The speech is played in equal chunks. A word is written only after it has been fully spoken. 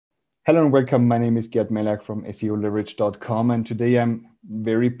Hello and welcome. My name is Gert from SEO and today I'm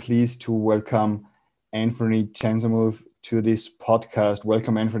very pleased to welcome Anfernee Chansamooth to this podcast.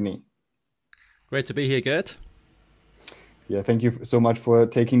 Welcome, Anfernee. Great to be here, Gert. Yeah, thank you so much for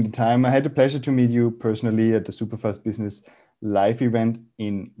taking the time. I had the pleasure to meet you personally at the Superfast Business Live event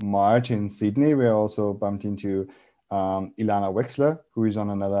in March in Sydney. We also bumped into Ilana Wexler, who is on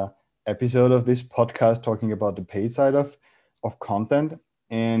another episode of this podcast talking about the paid side of content.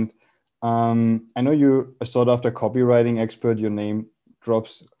 And I know you're a sought after copywriting expert. Your name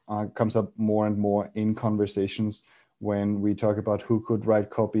comes up more and more in conversations when we talk about who could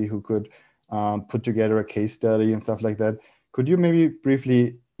write copy, who could put together a case study and stuff like that. Could you maybe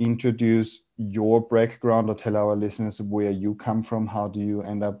briefly introduce your background or tell our listeners where you come from? How do you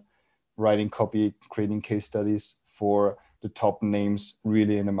end up writing copy, creating case studies for the top names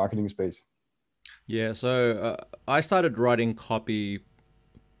really in the marketing space? Yeah, so I started writing copy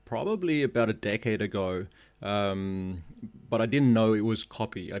probably about a decade ago, but I didn't know it was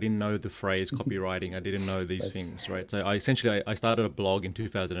copy. I didn't know the phrase copywriting. I didn't know these things, right? So I started a blog in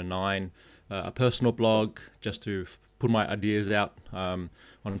 2009, a personal blog, just to put my ideas out on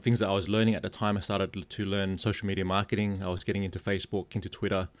things that I was learning at the time. I started to learn social media marketing. I was getting into Facebook, into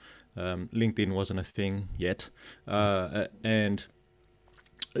Twitter. LinkedIn wasn't a thing yet, and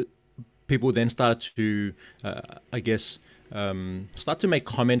people then started to, start to make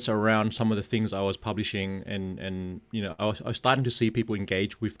comments around some of the things I was publishing, and I was starting to see people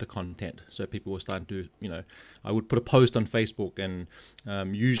engage with the content. So people were starting to, I would put a post on Facebook, and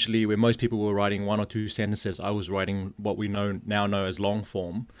usually where most people were writing one or two sentences, I was writing what we now know as long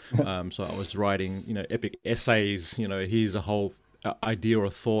form. So I was writing, epic essays. Here's a whole idea or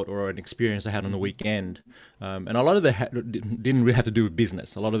a thought or an experience I had on the weekend, and a lot of it didn't really have to do with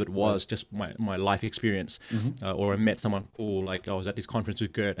business. A lot of it was just my life experience, or I met someone cool, like I was at this conference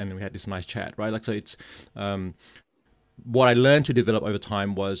with Gert and we had this nice chat, right? Like, so it's what I learned to develop over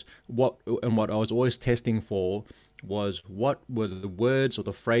time was what I was always testing for was what were the words or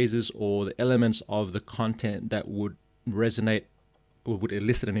the phrases or the elements of the content that would resonate or would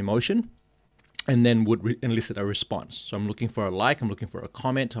elicit an emotion, and then would elicit a response. So I'm looking for a like, I'm looking for a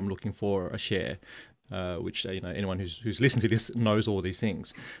comment, I'm looking for a share, which anyone who's listened to this knows all these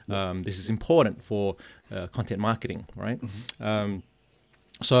things. This is important for content marketing, right?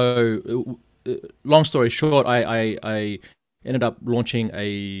 So long story short, I ended up launching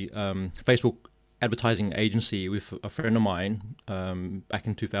a Facebook advertising agency with a friend of mine back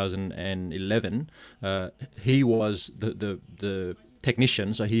in 2011. He was the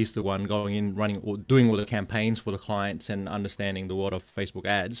technician, so he's the one going in, running or doing all the campaigns for the clients and understanding the world of Facebook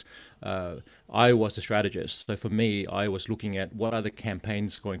ads. I was the strategist. So for me, I was looking at what are the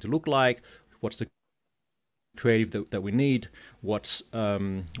campaigns going to look like, what's the creative that we need, what is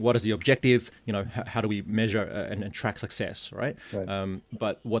the objective, how do we measure and track success, right?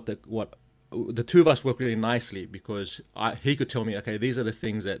 But the two of us worked really nicely because he could tell me, okay, these are the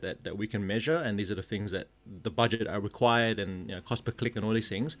things that we can measure, and these are the things that the budget are required, and cost per click and all these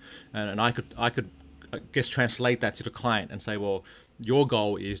things, and I could I guess translate that to the client and say, well, your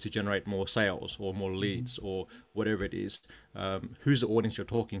goal is to generate more sales or more leads or whatever it is. Who's the audience you're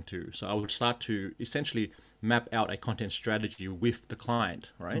talking to? So I would start to essentially map out a content strategy with the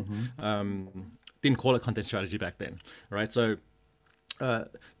client, right? Didn't call it content strategy back then, right? So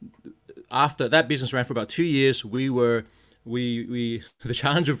after that business ran for about 2 years, the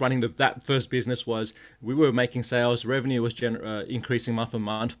challenge of running that first business was we were making sales, revenue was increasing month on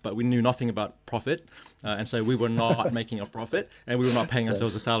month, but we knew nothing about profit, and so we were not making a profit, and we were not paying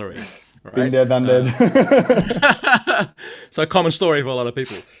ourselves a salary. Right? Been there, done that. So common story for a lot of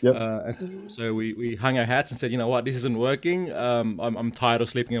people. Yep. So we hung our hats and said, you know what, this isn't working. I'm tired of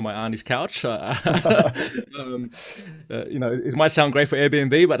sleeping on my auntie's couch. It might sound great for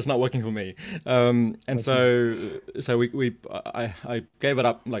Airbnb, but it's not working for me. I gave it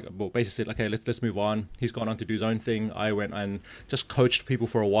up. Basically said, okay, let's move on. He's gone on to do his own thing. I went and just coached people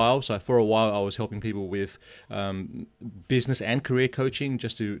for a while. So for a while, I was helping people with business and career coaching,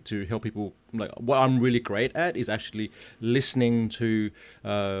 just to help people. Like, what I'm really great at is actually listening to,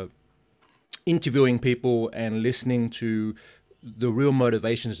 interviewing people and listening to the real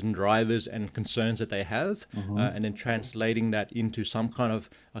motivations and drivers and concerns that they have, and then translating that into some kind of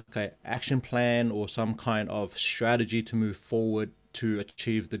action plan or some kind of strategy to move forward to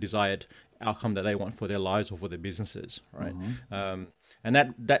achieve the desired outcome that they want for their lives or for their businesses, right? And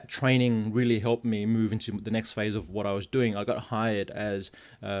that training really helped me move into the next phase of what I was doing. I got hired as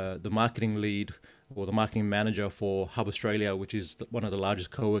the marketing lead or the marketing manager for Hub Australia, which is one of the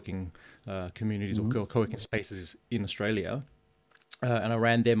largest co-working communities or co-working spaces in Australia. and I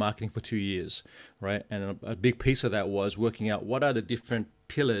ran their marketing for 2 years, right? And a big piece of that was working out what are the different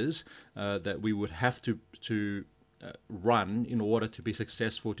pillars that we would have to run in order to be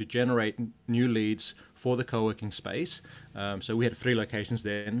successful to generate new leads for the co-working space. So we had 3 locations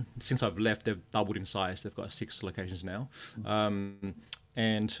then. Since I've left, they've doubled in size. They've got 6 locations now,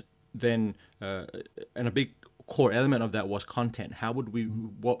 and then and a big core element of that was content. How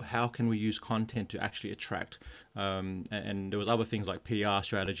can we use content to actually attract? And there was other things like PR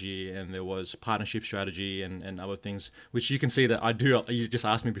strategy, and there was partnership strategy, and other things, which you can see that I do. You just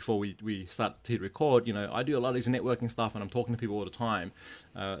asked me before we start to record. I do a lot of these networking stuff, and I'm talking to people all the time.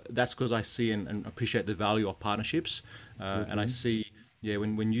 That's because I see and appreciate the value of partnerships, and I see,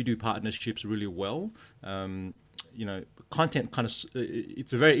 when you do partnerships really well, content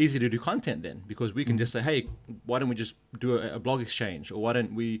it's very easy to do content then, because we can just say, hey, why don't we just do a blog exchange, or why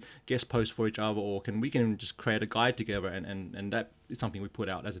don't we guest post for each other, or we can just create a guide together, and that is something we put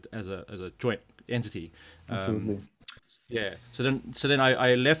out as a joint entity. Absolutely. So then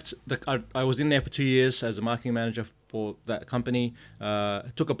I left I was in there for 2 years as a marketing manager for that company,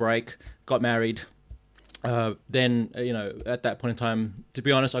 took a break, got married. Then at that point in time, to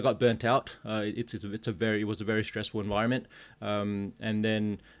be honest, I got burnt out. It was a very stressful environment, and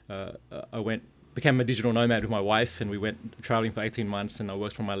then became a digital nomad with my wife, and we went traveling for 18 months, and I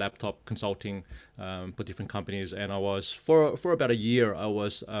worked from my laptop consulting for different companies, and I was for about a year I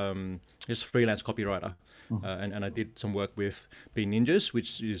was just a freelance copywriter. And I did some work with Be Ninjas,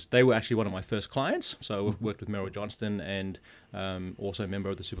 they were actually one of my first clients. So I've worked with Meryl Johnston, and also a member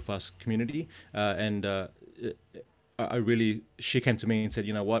of the Superfast community. She came to me and said,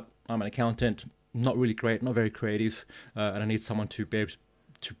 you know what, I'm an accountant, not really great, not very creative, and I need someone to be able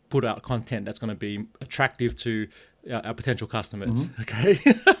to put out content that's going to be attractive to our potential customers. Okay.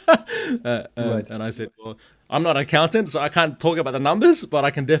 Right. And I said, well, I'm not an accountant, so I can't talk about the numbers, but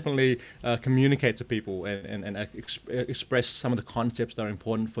I can definitely communicate to people and express some of the concepts that are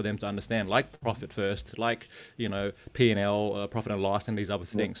important for them to understand, like profit first, like P&L, profit and loss, and these other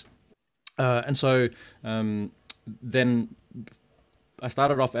things. And so then I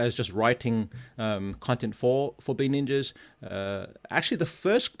started off as just writing content for Be Ninjas. Actually, the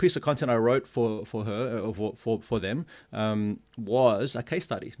first piece of content I wrote for her, for them, was a case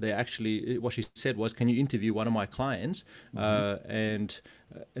study. What she said was, "Can you interview one of my clients and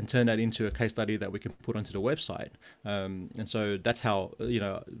turn that into a case study that we can put onto the website?" And so that's how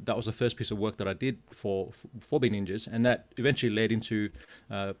that was the first piece of work that I did for Be Ninjas, and that eventually led into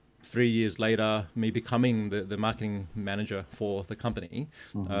 3 years later, me becoming the marketing manager for the company,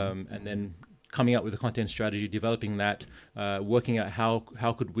 and then coming up with a content strategy, developing that, working out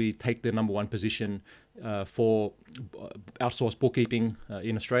how could we take the number 1 position for outsourced bookkeeping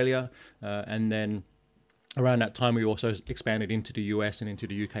in Australia, and then around that time we also expanded into the US and into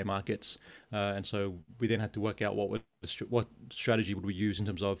the UK markets, and so we then had to work out what strategy would we use in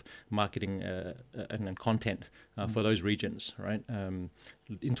terms of marketing and content for those regions, right?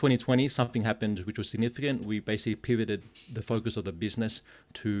 In 2020, something happened which was significant. We basically pivoted the focus of the business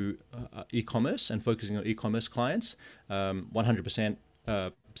to e-commerce and focusing on e-commerce clients, 100%.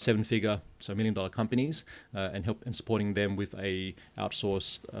 7-figure, so $1 million companies, and supporting them with a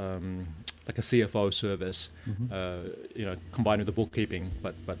outsourced, like a CFO service, combined with the bookkeeping.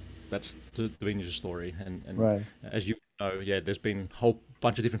 But that's the Be Ninja story. And right. As you know, there's been a whole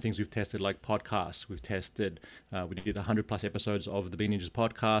bunch of different things we've tested, like podcasts. We did 100+ episodes of the Be Ninjas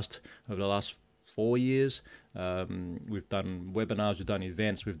podcast over the last 4 years. We've done webinars, we've done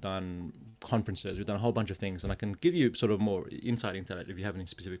events, we've done conferences, we've done a whole bunch of things, and I can give you sort of more insight into that if you have any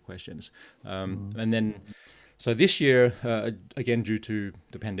specific questions. And then, so this year, again, due to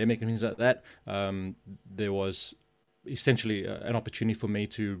the pandemic and things like that, there was essentially an opportunity for me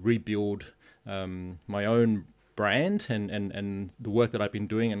to rebuild my own brand and the work that I've been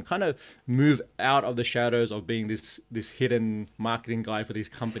doing, and kind of move out of the shadows of being this hidden marketing guy for these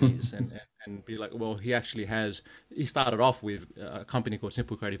companies and be like, well, he started off with a company called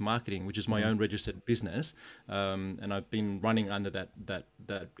Simple Creative Marketing, which is my own registered business, and I've been running under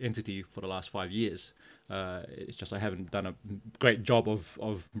that entity for the last 5 years. It's just I haven't done a great job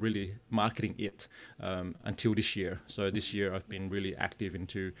of really marketing it until this year. So this year I've been really active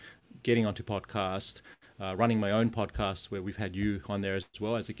into getting onto podcasts, running my own podcast where we've had you on there as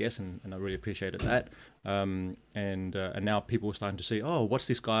well as a guest, and I really appreciated that. And now people are starting to see, oh, what's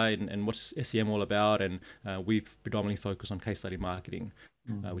this guy and what's SEM all about? And we predominantly focus on case study marketing,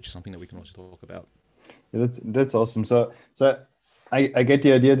 which is something that we can also talk about. Yeah, that's awesome. So I get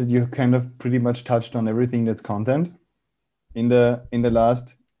the idea that you kind of pretty much touched on everything that's content in the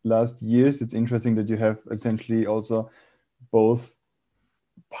last years. It's interesting that you have essentially also both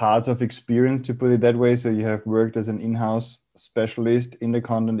parts of experience, to put it that way. So you have worked as an in-house specialist in the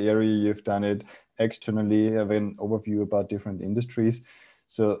content area. You've done it externally. You have an overview about different industries.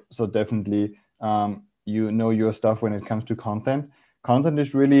 So definitely, you know your stuff when it comes to content. Content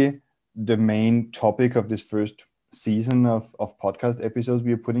is really the main topic of this first season of podcast episodes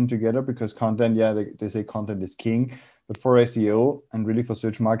we are putting together, because content, yeah, they say content is king, but for SEO and really for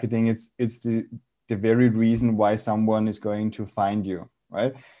search marketing, it's the very reason why someone is going to find you,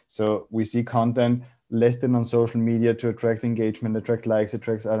 right? So we see content listed on social media to attract engagement, attract likes,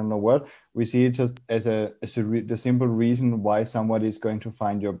 attracts I don't know what. We see it just as the simple reason why somebody is going to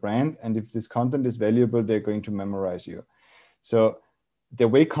find your brand, and if this content is valuable, they're going to memorize you. So the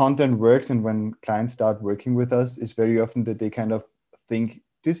way content works, and when clients start working with us, is very often that they kind of think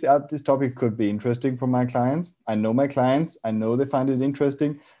this topic could be interesting for my clients. I know my clients. I know they find it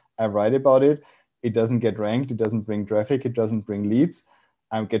interesting. I write about it. It doesn't get ranked. It doesn't bring traffic. It doesn't bring leads.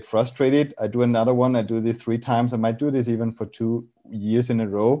 I get frustrated. I do another one. I do this 3 times. I might do this even for 2 years in a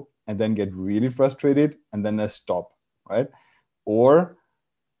row, and then get really frustrated, and then I stop, right? Or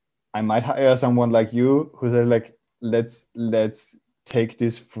I might hire someone like you who says like, let's take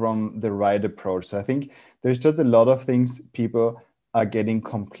this from the right approach. So I think there's just a lot of things people are getting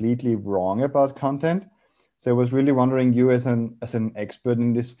completely wrong about content. So I was really wondering, you as an expert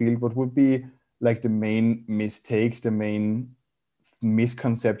in this field, what would be like the main mistakes, the main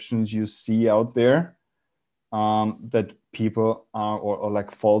misconceptions you see out there, that people are, or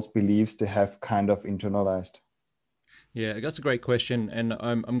like false beliefs they have kind of internalized? Yeah, that's a great question, and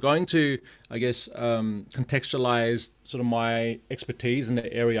I'm going to, I guess, contextualize sort of my expertise in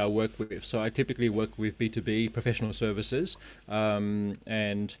the area I work with. So I typically work with B2B professional services,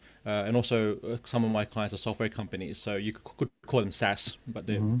 and also some of my clients are software companies. So you could call them SaaS, but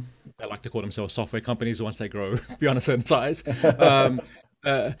they like to call themselves software companies once they grow beyond a certain size.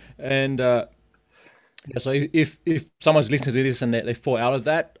 And Yeah, so if someone's listening to this and they fall out of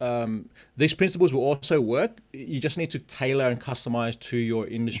that, these principles will also work. You just need to tailor and customize to your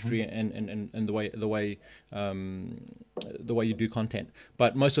industry and the way you do content.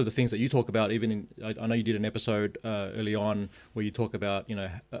 But most of the things that you talk about, I know you did an episode early on where you talk about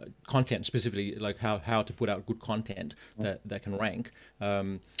content specifically, like how to put out good content that can rank.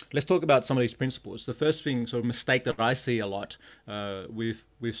 Let's talk about some of these principles. The first thing, sort of mistake that I see a lot with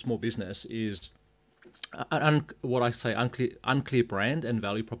small business is what I say, unclear brand and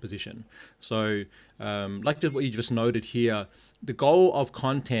value proposition. So like what you just noted here, the goal of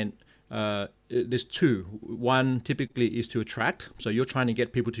content, there's 2. One typically is to attract. So you're trying to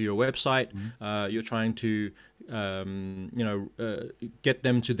get people to your website. You're trying to get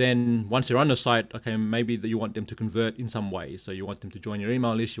them to then, once they're on the site, okay, maybe you want them to convert in some way. So you want them to join your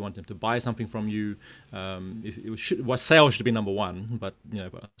email list. You want them to buy something from you. Sales should be number 1, but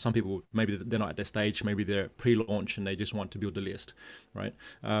some people, maybe they're not at that stage. Maybe they're pre-launch and they just want to build a list, right?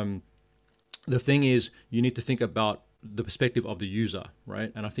 The thing is, you need to think about the perspective of the user,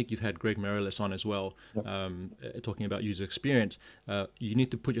 right? And I think you've had Greg Merrilis on as well, talking about user experience. You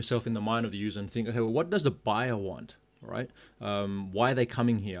need to put yourself in the mind of the user and think, okay, well, what does the buyer want, right? Why are they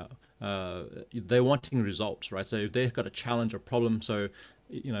coming here? They're wanting results, right? So if they've got a challenge or problem, so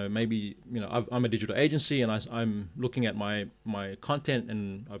maybe I'm a digital agency and I'm looking at my content,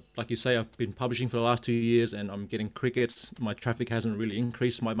 and like you say, I've been publishing for the last 2 years and I'm getting crickets. My traffic hasn't really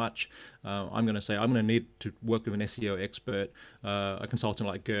increased by much. I'm going to say I'm going to need to work with an SEO expert, a consultant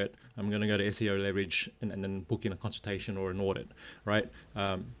like Gert. I'm going to go to SEO Leverage and then book in a consultation or an audit, right?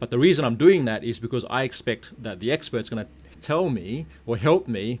 But the reason I'm doing that is because I expect that the expert's going to tell me or help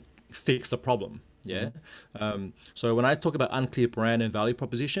me fix the problem. Yeah. So when I talk about unclear brand and value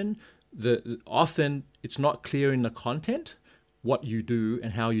proposition, often it's not clear in the content what you do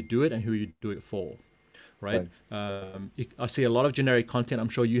and how you do it and who you do it for, right? I see a lot of generic content, I'm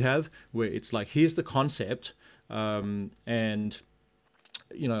sure you have, where it's like, here's the concept, and the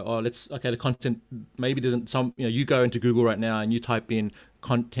content, maybe there's some, you go into Google right now and you type in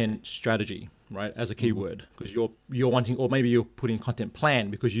content strategy, right, as a keyword, because you're wanting, or maybe you're putting content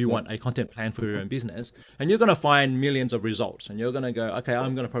plan because you want a content plan for your own business, and you're going to find millions of results, and you're going to go, okay,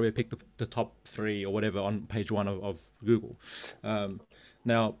 I'm going to probably pick the top 3 or whatever on page 1 of Google.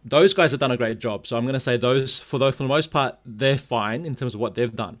 Now, those guys have done a great job, so I'm going to say for the most part, they're fine in terms of what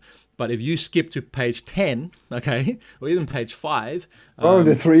they've done. But if you skip to page 10, okay, or even page 5...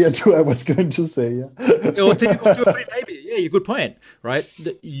 the 3 or 2 I was going to say, yeah. or 2 or 3 maybe, yeah, good point, right?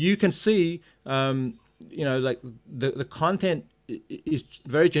 You can see, like the content is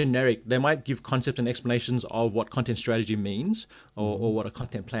very generic. They might give concepts and explanations of what content strategy means or what a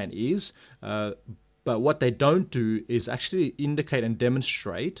content plan is, But what they don't do is actually indicate and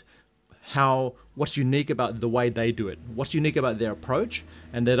demonstrate what's unique about the way they do it, what's unique about their approach,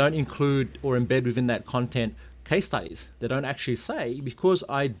 and they don't include or embed within that content case studies. They don't actually say, because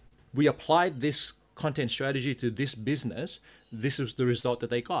we applied this content strategy to this business, this is the result that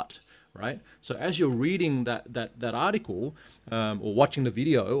they got, right? So as you're reading that article, or watching the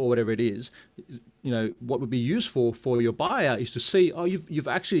video or whatever it is, what would be useful for your buyer is to see,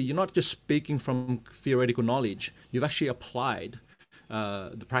 you're not just speaking from theoretical knowledge, you've actually applied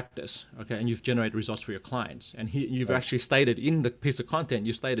the practice, okay, and you've generated results for your clients. And you've actually stated in the piece of content,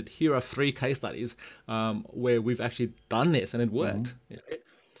 you've stated, here are 3 case studies where we've actually done this and it worked. Mm-hmm.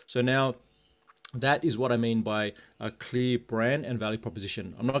 So now that is what I mean by a clear brand and value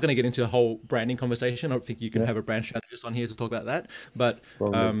proposition. I'm not going to get into the whole branding conversation. I don't think you can have a brand strategist on here to talk about that, but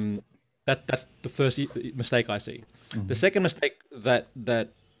that's the first mistake I see. Mm-hmm. The second mistake that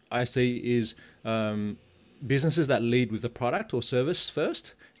I see is businesses that lead with the product or service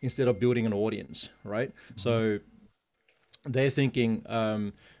first instead of building an audience, right? Mm-hmm. So they're thinking,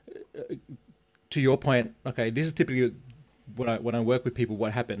 to your point, okay, this is typically when I work with people,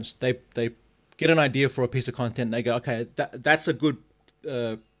 what happens? They get an idea for a piece of content and they go, okay, that's a good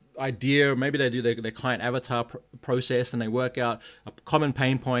idea. Maybe they do their client avatar process and they work out a common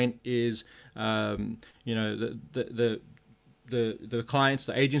pain point is, the clients,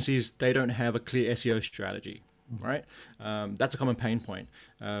 the agencies, they don't have a clear SEO strategy, right? That's a common pain point.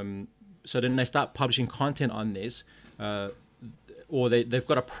 So then they start publishing content on this, or they've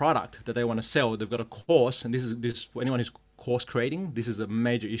got a product that they want to sell. They've got a course, and this is for anyone who's course creating. This is a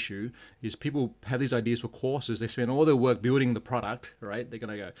major issue. Is people have these ideas for courses. They spend all their work building the product, right? They're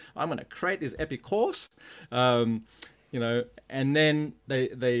gonna go, I'm gonna create this epic course. And then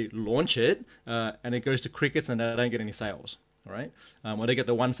they launch it, and it goes to crickets, and they don't get any sales. Right? Or they get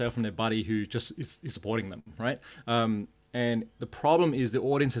the one sale from their buddy who just is supporting them, right? And the problem is the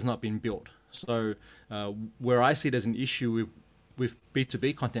audience has not been built. So where I see it as an issue with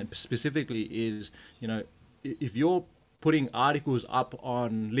B2B content specifically is, if you're putting articles up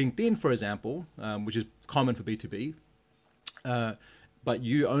on LinkedIn, for example, which is common for B2B, but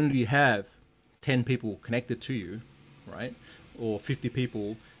you only have 10 people connected to you, right? Or 50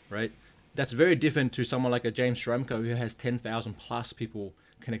 people, right? That's very different to someone like a James Schramko who has 10,000 plus people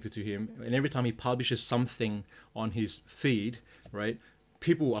connected to him. And every time he publishes something on his feed, right,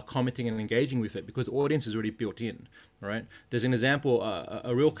 people are commenting and engaging with it because the audience is already built in, right? There's an example,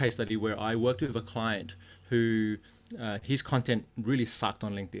 a real case study where I worked with a client who his content really sucked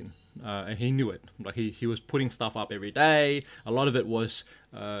on LinkedIn. And he knew it. Like he was putting stuff up every day. A lot of it was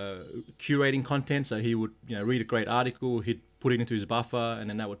curating content. So he would read a great article, he'd put it into his buffer, and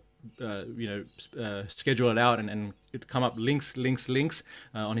then that would schedule it out and it'd come up links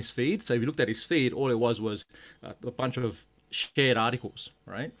on his feed. So if you looked at his feed, all it was a bunch of shared articles,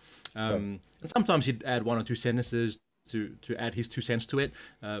 right? And sometimes he'd add 1 or 2 sentences to add his 2 cents to it,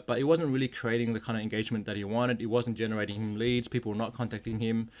 but it wasn't really creating the kind of engagement that he wanted. It wasn't generating him leads. People were not contacting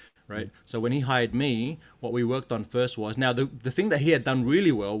him, right? So when he hired me, what we worked on first was, now the thing that he had done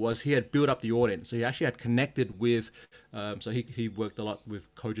really well was he had built up the audience. So he actually had connected with, so he worked a lot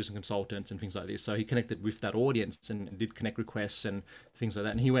with coaches and consultants and things like this. So he connected with that audience and did connect requests and things like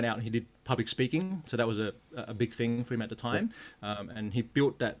that. And he went out and he did public speaking. So that was a big thing for him at the time. And he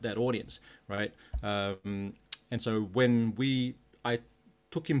built that audience, right? And so when I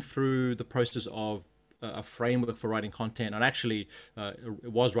took him through the process of a framework for writing content, and actually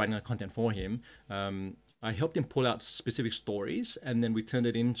was writing the content for him, I helped him pull out specific stories, and then we turned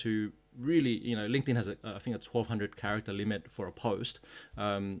it into really, LinkedIn has I think a 1,200 character limit for a post.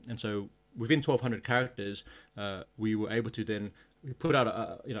 And so within 1,200 characters, we were able to then put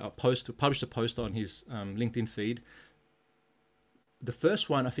out published a post on his LinkedIn feed. The first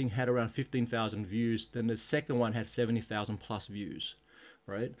one, I think, had around 15,000 views. Then the second one had 70,000 plus views,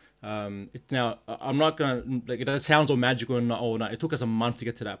 right? Now, I'm not going to, it sounds all magical and not, it took us a month to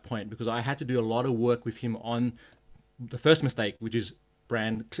get to that point because I had to do a lot of work with him on the first mistake, which is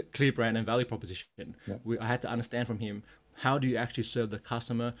clear brand and value proposition. Yeah. I had to understand from him, how do you actually serve the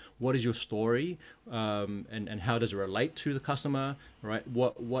customer? What is your story? And how does it relate to the customer, right?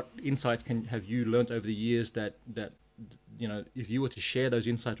 What insights have you learned over the years that if you were to share those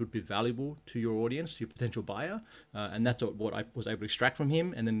insights would be valuable to your audience, your potential buyer, and that's what I was able to extract from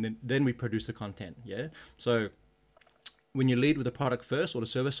him, and then we produce the content. Yeah. So when you lead with the product first or the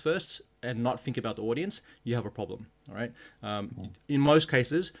service first and not think about the audience, you have a problem. All right. In most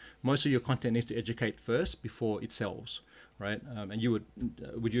cases, most of your content needs to educate first before it sells. right? And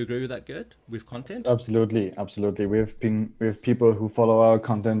would you agree with that, Gert, with content? Absolutely, absolutely. We have people who follow our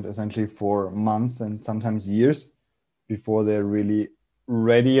content essentially for months and sometimes years before they're really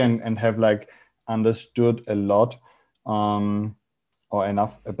ready and have like understood a lot or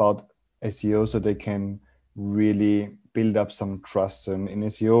enough about SEO so they can really build up some trust. And in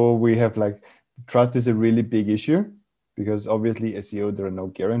SEO, we have like trust is a really big issue because obviously SEO there are no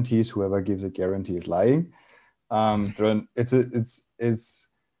guarantees. Whoever gives a guarantee is lying. It's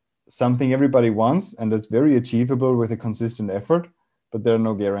something everybody wants and it's very achievable with a consistent effort, but there are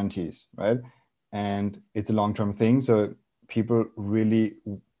no guarantees, right? And it's a long-term thing. So people really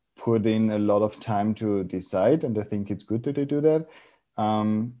put in a lot of time to decide, and I think it's good that they do that.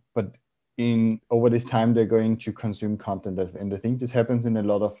 But in over this time, they're going to consume content. And I think this happens in a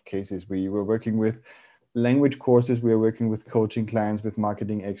lot of cases. We were working with language courses, we are working with coaching clients, with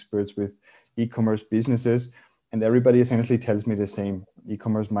marketing experts, with e-commerce businesses, and everybody essentially tells me the same.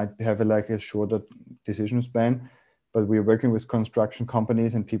 E-commerce might have like a shorter decision span, but we're working with construction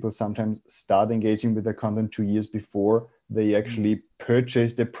companies and people sometimes start engaging with their content 2 years before they actually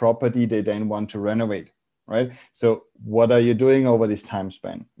purchase the property they then want to renovate, right? So what are you doing over this time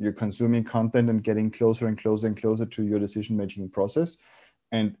span? You're consuming content and getting closer and closer and closer to your decision-making process.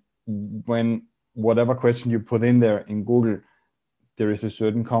 And when whatever question you put in there in Google, there is a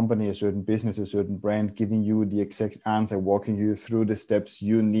certain company, a certain business, a certain brand giving you the exact answer, walking you through the steps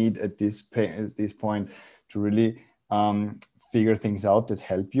you need at this point to really figure things out that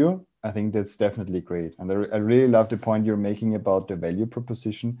help you. I think that's definitely great. And I really love the point you're making about the value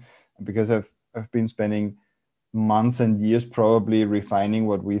proposition, because I've been spending months and years probably refining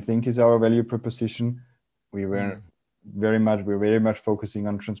what we think is our value proposition. We're very much focusing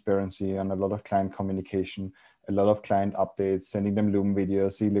on transparency, on a lot of client communication, a lot of client updates, sending them Loom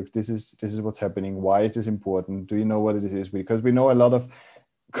videos. See, look, this is what's happening. Why is this important? Do you know what it is? Because we know a lot of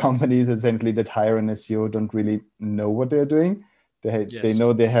companies essentially that hire an SEO don't really know what they're doing. They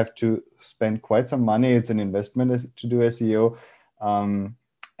know they have to spend quite some money. It's an investment to do SEO.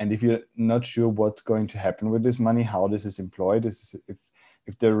 And if you're not sure what's going to happen with this money, how this is employed,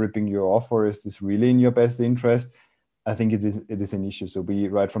 if they're ripping you off, or is this really in your best interest? I think it is an issue. So we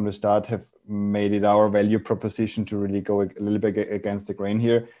right from the start have made it our value proposition to really go a little bit against the grain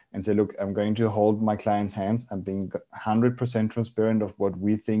here and say, look, I'm going to hold my clients' hands. I'm being 100% transparent of what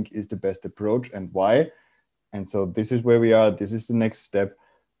we think is the best approach and why. And so this is where we are. This is the next step.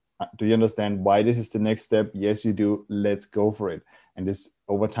 Do you understand why this is the next step? Yes, you do. Let's go for it. And this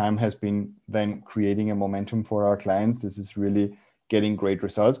over time has been then creating a momentum for our clients. This is really getting great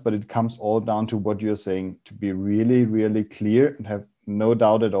results, but it comes all down to what you're saying, to be really, really clear and have no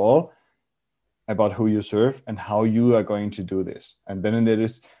doubt at all about who you serve and how you are going to do this. And then it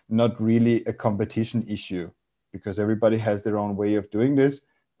is not really a competition issue, because everybody has their own way of doing this,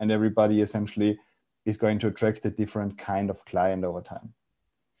 and everybody essentially is going to attract a different kind of client over time.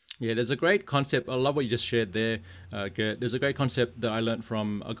 Yeah, there's a great concept. I love what you just shared there, Gert. There's a great concept that I learned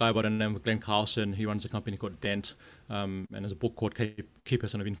from a guy by the name of Glenn Carlson. He runs a company called Dent, and there's a book called Key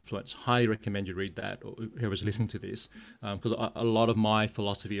Person of Influence. Highly recommend you read that, or whoever's listening to this, because a lot of my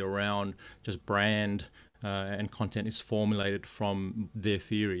philosophy around just brand and content is formulated from their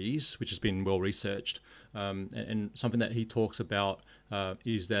theories, which has been well researched. And something that he talks about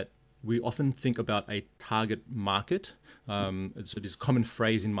is that we often think about a target market. So this common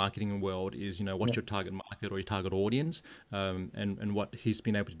phrase in marketing world is, what's your target market or your target audience? And what he's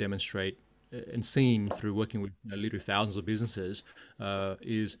been able to demonstrate and seen through working with literally thousands of businesses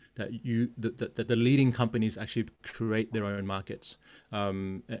is that that the leading companies actually create their own markets.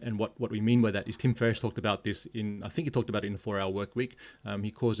 And what we mean by that is Tim Ferriss talked about this I think he talked about it in the 4-Hour Work Week.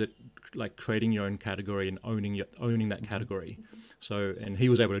 He calls it like creating your own category and owning that category. So, and he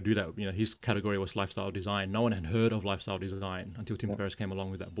was able to do that. His category was lifestyle design. No one had heard of lifestyle design until Tim Ferriss came along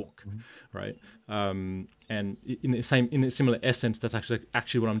with that book, right? And in a similar essence, that's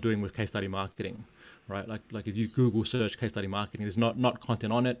actually what I'm doing with case study marketing, right? Like if you Google search case study marketing, there's not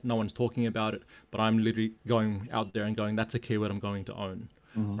content on it. No one's talking about it, but I'm literally going out there and going, that's a keyword I'm going to own,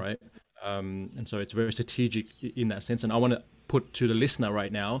 right? And so it's very strategic in that sense. And I want to put to the listener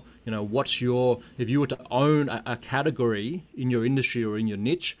right now, if you were to own a category in your industry or in your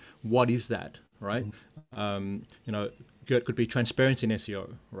niche, what is that, right? Gert could be transparency in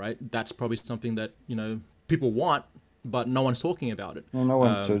SEO, right? That's probably something that, people want, but no one's talking about it. No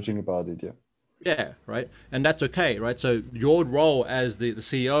one's searching about it, yeah. Yeah, right. And that's okay, right? So your role as the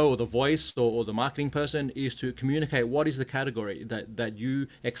CEO or the voice or the marketing person is to communicate what is the category that you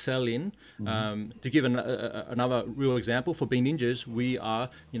excel in. To give another real example, for Bean Ninjas, we are,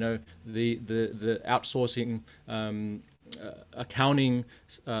 the outsourcing accounting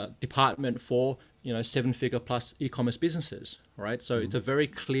department for 7-figure plus e-commerce businesses, right? So it's a very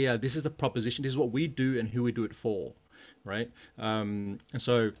clear, this is the proposition, this is what we do and who we do it for, right? And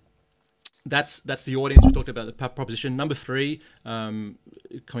so that's the audience. We talked about the proposition. Number 3,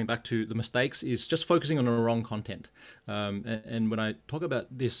 coming back to the mistakes, is just focusing on the wrong content. And when I talk about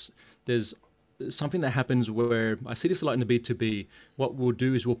this, there's something that happens where I see this a lot in the B2B. What we'll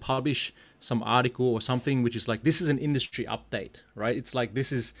do is we'll publish some article or something which is like, this is an industry update, right? It's like,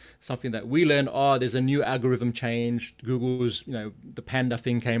 this is something that we learned, there's a new algorithm change. Google's, the panda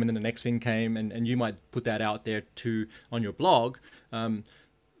thing came and then the next thing came, and you might put that out there on your blog.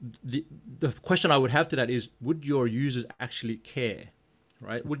 The question I would have to that is, would your users actually care,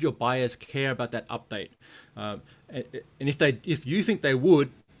 right? Would your buyers care about that update? And if you think they would,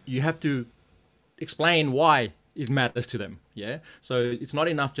 you have to explain why it matters to them. Yeah. So it's not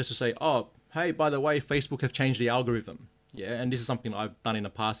enough just to say, oh, hey, by the way, Facebook have changed the algorithm. Yeah. And this is something I've done in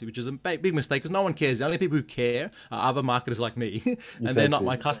the past, which is a big mistake, because no one cares. The only people who care are other marketers like me, and exactly. They're not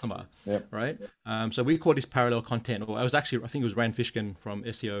my customer. Yep. Right. So we call this parallel content, or I think it was Rand Fishkin from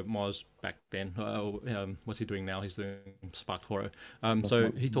SEO Moz back then. What's he doing now? He's doing Spark Toro.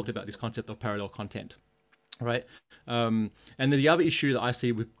 So he talked about this concept of parallel content. Right. And the other issue that I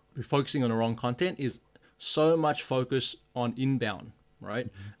see with focusing on the wrong content is so much focus on inbound, right?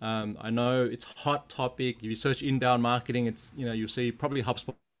 I know it's a hot topic. If you search inbound marketing, it's, you'll see probably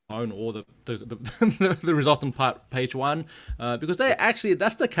HubSpot or the resultant part, page 1, because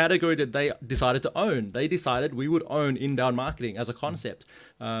that's the category that they decided to own. They decided we would own inbound marketing as a concept,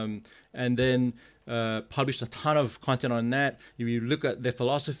 and then published a ton of content on that. If you look at their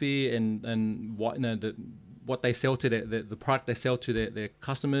philosophy and what they sell to the product they sell to their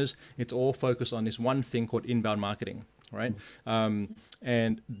customers, it's all focused on this one thing called inbound marketing, right?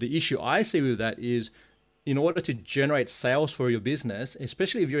 And the issue I see with that is, in order to generate sales for your business,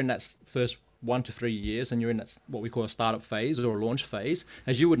 especially if you're in that first 1 to 3 years and you're in that, what we call a startup phase or a launch phase,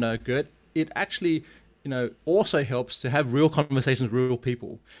 as you would know, Gert, it actually also helps to have real conversations with real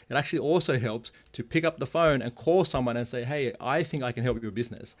people. It actually also helps to pick up the phone and call someone and say, hey, I think I can help your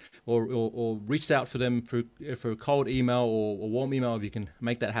business, or reach out for them for a cold email or warm email if you can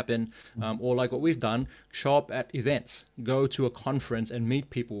make that happen. Or like what we've done, show up at events, go to a conference and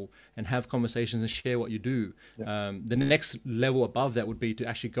meet people and have conversations and share what you do. Yeah. The next level above that would be to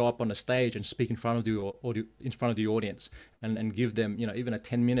actually go up on a stage and speak in front of the audience and give them, even a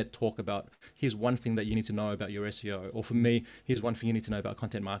 10-minute talk about, here's one thing that you need to know about your SEO, or for me, here's one thing you need to know about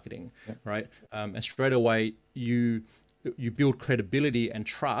content marketing, right? And straight away, you build credibility and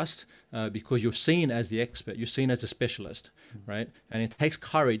trust because you're seen as the expert, you're seen as a specialist, right? And it takes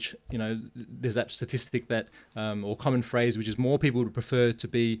courage. There's that statistic that, or common phrase, which is more people would prefer to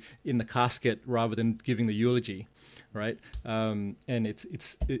be in the casket rather than giving the eulogy, right? And that's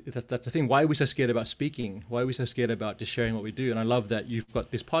the thing. Why are we so scared about speaking? Why are we so scared about just sharing what we do? And I love that you've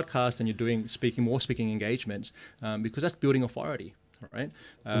got this podcast and you're doing more speaking engagements, because that's building authority, right?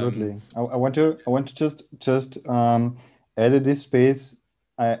 Absolutely. I want to just add at this space.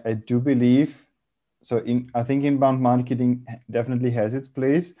 I do believe so. I think inbound marketing definitely has its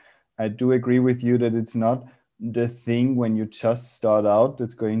place. I do agree with you that it's not the thing when you just start out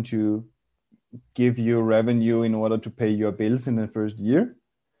that's going to give you revenue in order to pay your bills in the first year.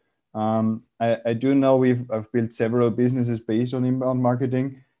 I do know I've built several businesses based on inbound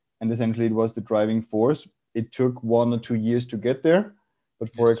marketing, and essentially it was the driving force. It took 1 or 2 years to get there.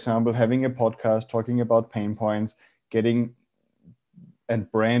 But for example, having a podcast, talking about pain points, getting a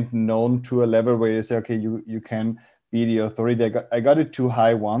brand known to a level where you say, okay, you can be the authority. I got it too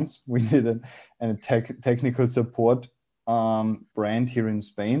high once. We did a technical support brand here in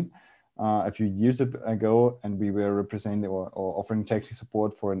Spain a few years ago, and we were representing or offering technical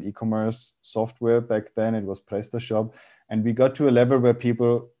support for an e-commerce software back then. It was PrestaShop. And we got to a level where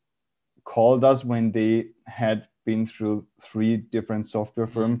people called us when they had been through 3 different software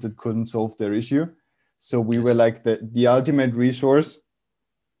firms that couldn't solve their issue. So we were like the ultimate resource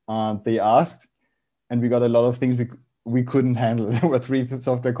they asked, and we got a lot of things we couldn't handle. There were 3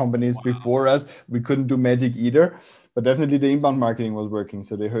 software companies before us. We couldn't do magic either, but definitely the inbound marketing was working.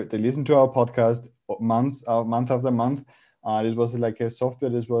 So they listened to our podcast month after month. This was like a software.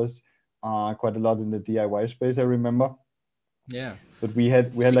 This was quite a lot in the DIY space, I remember. Yeah. But we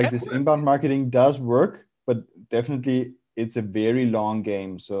had like this inbound marketing does work, but definitely it's a very long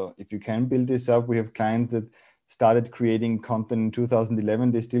game. So if you can build this up, we have clients that started creating content in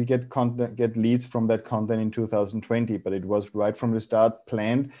 2011. They still get leads from that content in 2020, but it was right from the start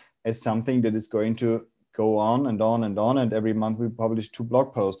planned as something that is going to go on and on and on. And every month we publish 2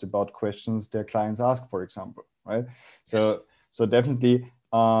 blog posts about questions their clients ask, for example, right? So definitely,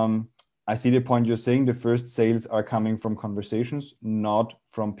 I see the point you're saying. The first sales are coming from conversations, not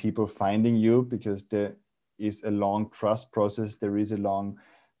from people finding you, because there is a long trust process. There is a long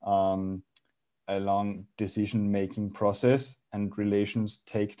decision-making process, and relations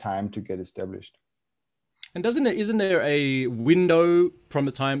take time to get established. And isn't there a window from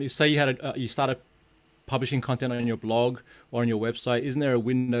the time, if say you started publishing content on your blog or on your website, isn't there a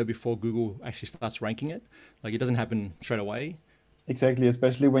window before Google actually starts ranking it? Like, it doesn't happen straight away. Exactly,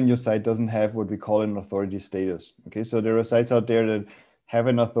 especially when your site doesn't have what we call an authority status. Okay, so there are sites out there that have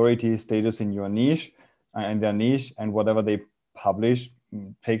an authority status in your niche, and whatever they publish.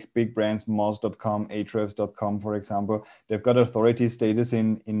 Take big brands, moz.com, ahrefs.com, for example. They've got authority status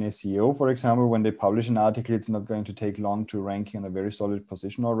in SEO, for example. When they publish an article, it's not going to take long to rank in a very solid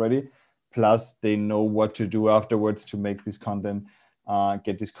position already. Plus, they know what to do afterwards to make this content,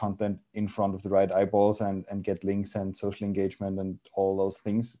 get this content in front of the right eyeballs, and get links and social engagement and all those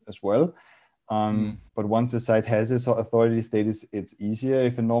things as well. But once the site has this authority status, it's easier.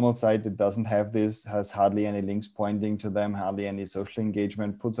 If a normal site that doesn't have this, has hardly any links pointing to them, hardly any social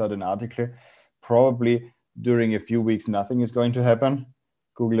engagement, puts out an article, probably during a few weeks, nothing is going to happen.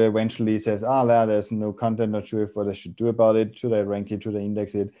 Google eventually says, there's no content, not sure what I should do about it. Should I rank it? Should I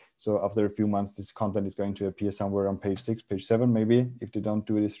index it? So after a few months, this content is going to appear somewhere on page 6, page 7, maybe, if they don't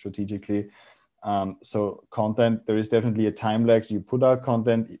do it strategically. So content, there is definitely a time lag. So you put out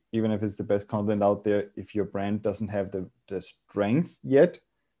content, even if it's the best content out there, if your brand doesn't have the strength yet,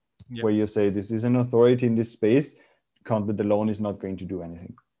 where you say this is an authority in this space, content alone is not going to do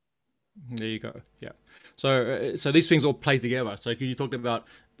anything. There you go. Yeah. So these things all play together. So you talked about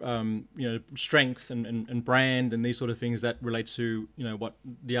strength and brand and these sort of things that relates to what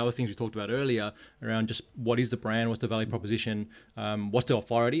the other things we talked about earlier around just what is the brand, what's the value proposition, what's the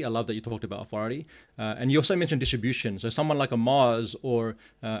authority. I love that you talked about authority, and you also mentioned distribution. So someone like a Mars or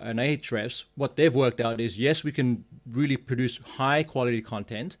an Ahrefs, what they've worked out is, yes, we can really produce high quality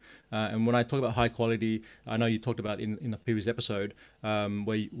content, and when I talk about high quality, I know you talked about in the previous episode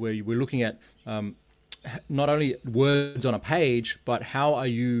where we're looking at not only words on a page, but how are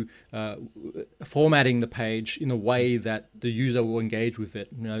you formatting the page in a way that the user will engage with it.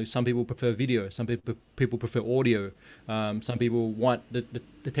 Some people prefer video, some people prefer audio, some people want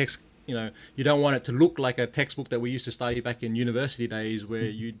the text. You don't want it to look like a textbook that we used to study back in university days, where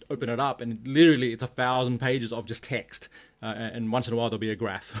you'd open it up and literally it's 1,000 pages of just text, and once in a while there'll be a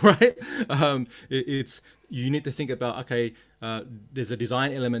graph, right? You need to think about, okay, there's a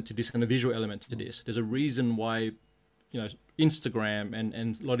design element to this and a visual element to this. There's a reason why Instagram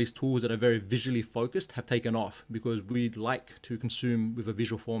and a lot of these tools that are very visually focused have taken off, because we like to consume with a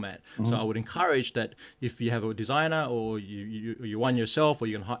visual format. So I would encourage that if you have a designer, or you one yourself, or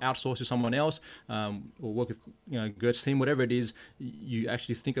you can outsource to someone else, or work with Gert's team, whatever it is, you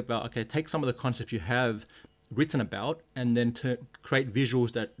actually think about, okay, take some of the concepts you have written about, and then to create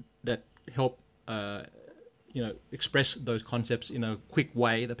visuals that help express those concepts in a quick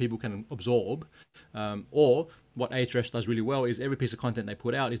way that people can absorb. Or what Ahrefs does really well is every piece of content they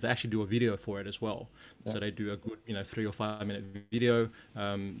put out is they actually do a video for it as well. Yeah. So they do a good 3 or 5 minute video,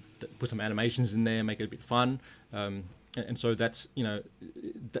 put some animations in there, make it a bit fun. And so that's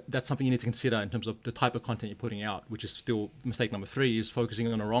that's something you need to consider in terms of the type of content you're putting out, which is still mistake number 3, is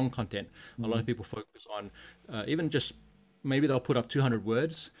focusing on the wrong content. A lot of people focus on even just maybe they'll put up 200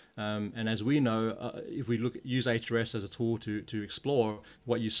 words, and as we know, if we use Ahrefs as a tool to explore,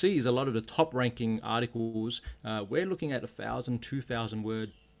 what you see is a lot of the top ranking articles, we're looking at 1,000, 2,000 word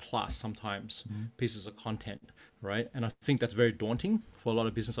plus sometimes pieces of content, right? And I think that's very daunting for a lot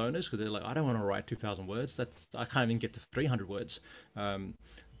of business owners, because they're like, I don't want to write 2,000 words. I can't even get to 300 words.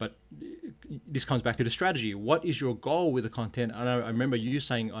 But this comes back to the strategy. What is your goal with the content? I remember you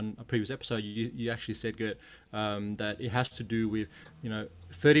saying on a previous episode, you actually said, Gert, that it has to do with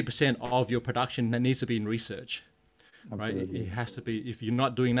 30% of your production that needs to be in research. Absolutely. Right? It has to be. If you're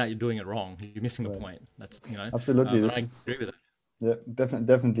not doing that, you're doing it wrong. You're missing the point. That's absolutely. I agree with that. Yeah,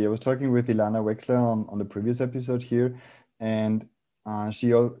 definitely. I was talking with Ilana Wexler on the previous episode here, and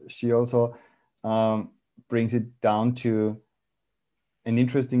she also brings it down to an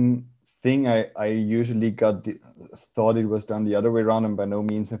interesting thing. I usually thought it was done the other way around. I'm by no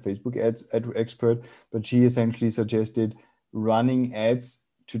means a Facebook ads expert, but she essentially suggested running ads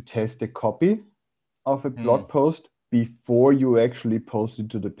to test the copy of a blog post before you actually post it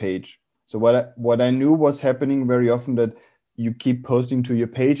to the page. So what I knew was happening very often, that you keep posting to your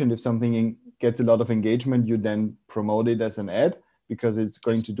page, and if something gets a lot of engagement, you then promote it as an ad, because it's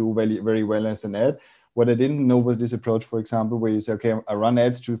going to do very, very well as an ad. what I didn't know was this approach, for example, where you say, okay, I run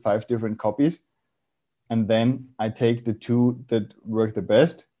ads to 5 different copies, and then I take the 2 that work the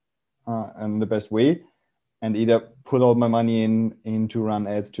best and the best way, and either put all my money in to run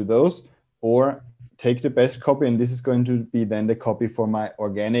ads to those, or take the best copy, and this is going to be then the copy for my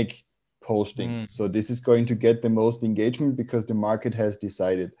organic posting. So this is going to get the most engagement because the market has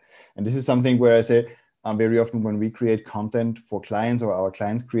decided. And this is something where I say very often when we create content for clients or our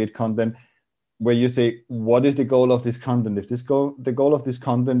clients create content, where you say, what is the goal of this content? If the goal of this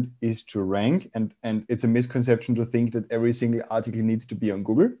content is to rank, and it's a misconception to think that every single article needs to be on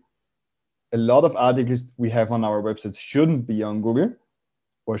Google. A lot of articles we have on our website shouldn't be on Google,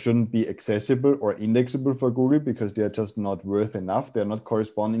 or shouldn't be accessible or indexable for Google because they're just not worth enough. They're not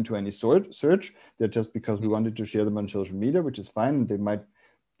corresponding to any search. They're just because we wanted to share them on social media, which is fine. And they might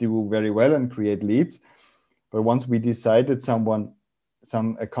do very well and create leads. But once we decide that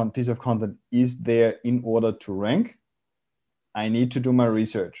a piece of content is there in order to rank, I need to do my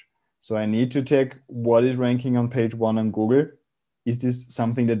research. So I need to check what is ranking on page 1 on Google. Is this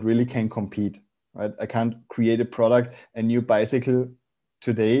something that really can compete, right? I can't create a product, a new bicycle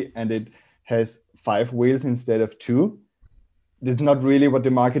today, and it has 5 wheels instead of 2. This is not really what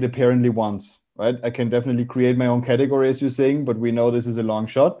the market apparently wants, right? I can definitely create my own category, as you're saying, but we know this is a long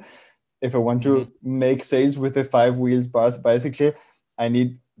shot. If I want to make sales with a 5 wheels bicycle,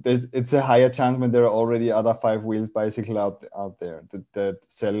 it's a higher chance when there are already other 5 wheels bicycle out there that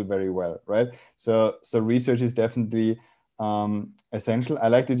sell very well, right? So research is definitely essential. I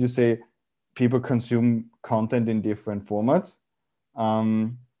like that you say people consume content in different formats.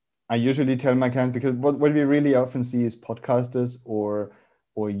 I usually tell my clients, because what we really often see is podcasters or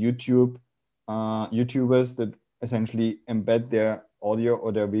YouTubers that essentially embed their audio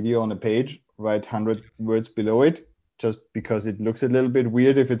or their video on a page, write 100 words below it, just because it looks a little bit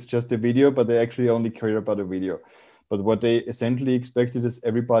weird if it's just a video, but they actually only care about a video. But what they essentially expected is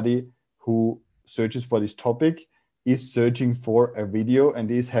everybody who searches for this topic is searching for a video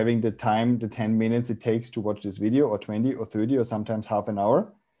and is having the time, the 10 minutes it takes to watch this video, or 20 or 30, or sometimes half an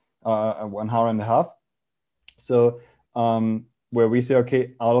hour, 1 hour and a half. So where we say,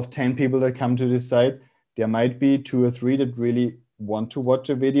 okay, out of 10 people that come to this site, there might be 2 or 3 that really want to watch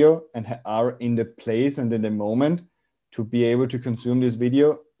a video and are in the place and in the moment to be able to consume this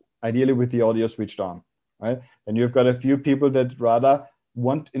video, ideally with the audio switched on, right? And you've got a few people that rather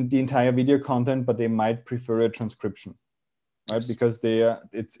want the entire video content, but they might prefer a transcription, right? Because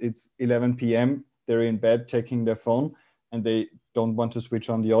it's 11 p.m. They're in bed checking their phone, and they don't want to switch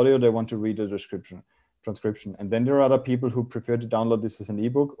on the audio. They want to read the transcription. And then there are other people who prefer to download this as an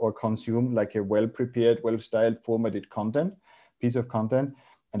ebook or consume like a well-prepared, well-styled, formatted piece of content.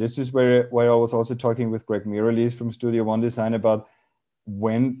 And this is where I was also talking with Greg Miralles from Studio One Design about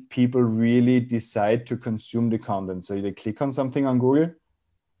when people really decide to consume the content. So they click on something on Google,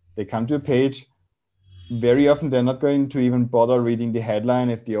 they come to a page. Very often they're not going to even bother reading the headline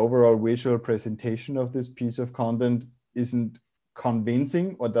if the overall visual presentation of this piece of content isn't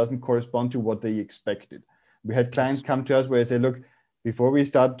convincing or doesn't correspond to what they expected. We had clients come to us where I say, look, before we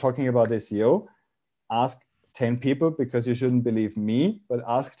start talking about SEO, ask 10 people, because you shouldn't believe me, but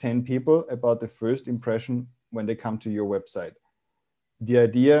ask 10 people about the first impression when they come to your website.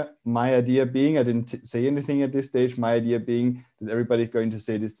 My idea being, I didn't say anything at this stage, my idea being that everybody's going to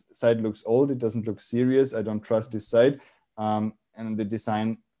say this site looks old, it doesn't look serious, I don't trust this site, and the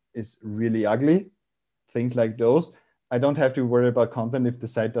design is really ugly, things like those. I don't have to worry about content if the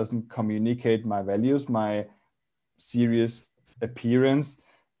site doesn't communicate my values, my serious appearance,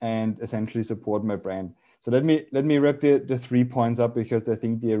 and essentially support my brand. So let me wrap the 3 points up, because I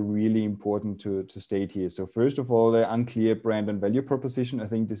think they're really important to state here. So first of all, the unclear brand and value proposition. I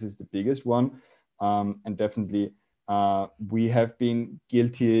think this is the biggest one. And definitely we have been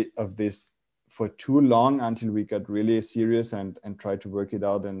guilty of this for too long until we got really serious and tried to work it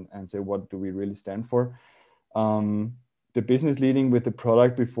out and say, what do we really stand for? The business leading with the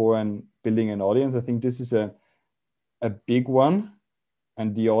product before and building an audience. I think this is a big one.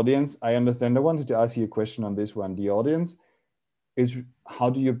 And the audience, I understand. I wanted to ask you a question on this one. The audience is, how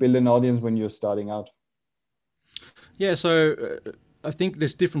do you build an audience when you're starting out? Yeah, so I think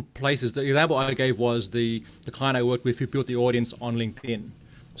there's different places. The example I gave was the client I worked with who built the audience on LinkedIn.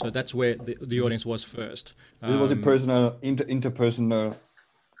 So that's where the audience was first. It was a personal, interpersonal,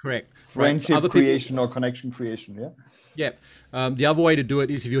 correct, friendship creation or connection creation, yeah? Yeah. The other way to do it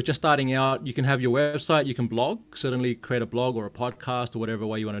is if you're just starting out, you can have your website, you can blog, certainly create a blog or a podcast or whatever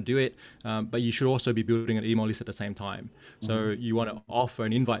way you want to do it. But you should also be building an email list at the same time. So you want to offer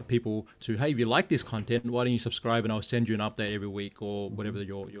and invite people to, hey, if you like this content, why don't you subscribe and I'll send you an update every week or whatever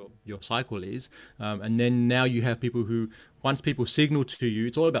your cycle is. And then now you have people who, once people signal to you,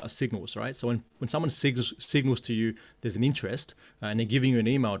 it's all about signals, right? So when someone signals to you, there's an interest, and they're giving you an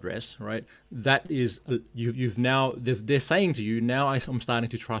email address, right? That is, you've now, they're saying to you, now I'm starting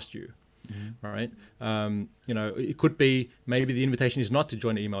to trust you. Right. It could be maybe the invitation is not to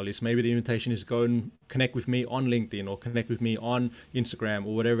join the email list. Maybe the invitation is go and connect with me on LinkedIn or connect with me on Instagram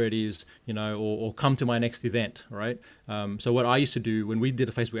or whatever it is, or come to my next event. Right. So what I used to do when we did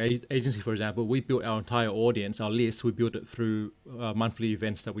a Facebook agency, for example, we built our entire audience, our list. We built it through monthly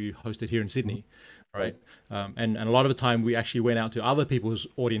events that we hosted here in Sydney. Right. And a lot of the time we actually went out to other people's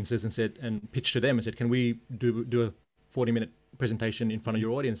audiences and pitched to them and said, can we do a 40-minute presentation in front of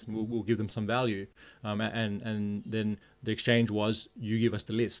your audience, and we'll give them some value, and then the exchange was you give us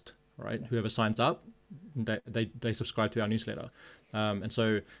the list, right? Whoever signs up, they subscribe to our newsletter, and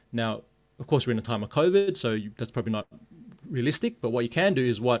so now, of course, we're in a time of COVID, so that's probably not realistic. But what you can do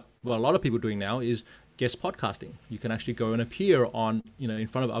is what a lot of people are doing now is guest podcasting. You can actually go and appear on, in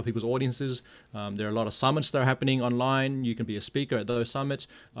front of other people's audiences. There are a lot of summits that are happening online. You can be a speaker at those summits.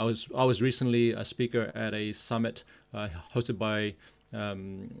 I was recently a speaker at a summit hosted by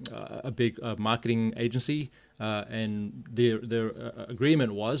a big marketing agency, and their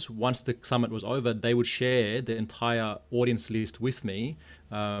agreement was once the summit was over, they would share the entire audience list with me,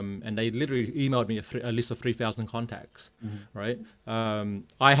 and they literally emailed me a list of 3,000 contacts. Right?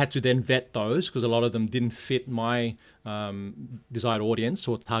 I had to then vet those because a lot of them didn't fit my desired audience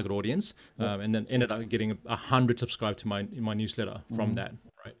or target audience, and then ended up getting 100 subscribed to my newsletter from that.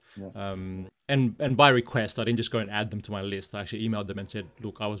 Right. Yeah. And by request, I didn't just go and add them to my list. I actually emailed them and said,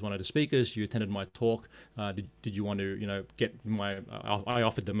 look, I was one of the speakers. You attended my talk. Did you want to, get my, I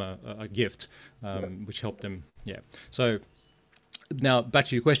offered them a gift, which helped them. Yeah. So now back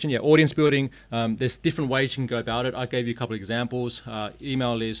to your question. Yeah. Audience building. There's different ways you can go about it. I gave you a couple of examples.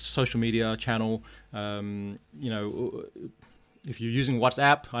 Email list, social media channel, if you're using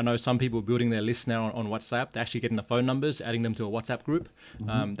WhatsApp, I know some people are building their lists now on WhatsApp. They're actually getting the phone numbers, adding them to a WhatsApp group.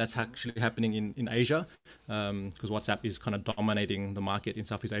 That's actually happening in Asia, because WhatsApp is kind of dominating the market in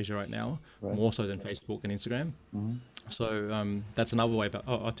Southeast Asia right now, more so than Facebook and Instagram. So that's another way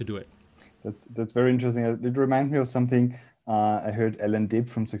to do it. That's very interesting. It reminds me of something I heard Alan Dibb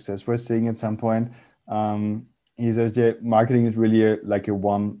from Successful saying at some point. He says, yeah, marketing is really like a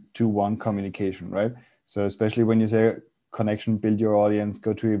one-to-one communication, right? So especially when you say connection, build your audience,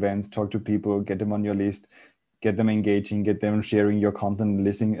 go to events, talk to people, get them on your list, get them engaging, get them sharing your content,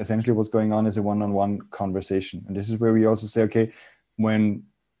 listening. Essentially what's going on is a one-on-one conversation. And this is where we also say, okay, when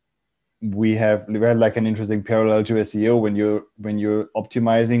we have like an interesting parallel to SEO, when you're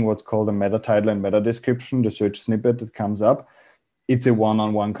optimizing what's called a meta title and meta description, the search snippet that comes up, it's a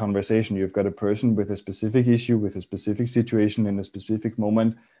one-on-one conversation. You've got a person with a specific issue, with a specific situation in a specific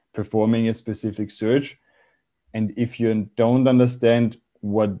moment, performing a specific search. And if you don't understand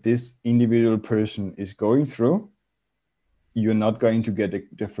what this individual person is going through, you're not going to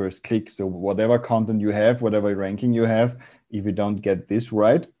get the first click. So whatever content you have, whatever ranking you have, if you don't get this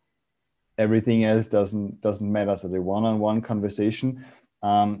right, everything else doesn't matter. So the one-on-one conversation,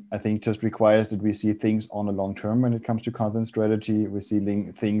 I think, just requires that we see things on a long term when it comes to content strategy. We see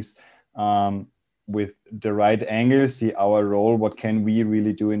things with the right angle, see our role, what can we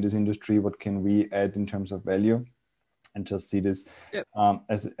really do in this industry, what can we add in terms of value, and just see this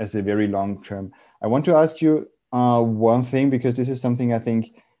as a very long term. I want to ask you one thing, because this is something I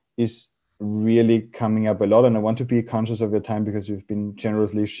think is really coming up a lot, and I want to be conscious of your time because you've been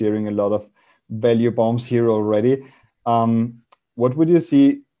generously sharing a lot of value bombs here already. What would you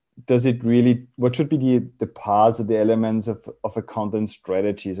see? What should be the parts or the elements of a content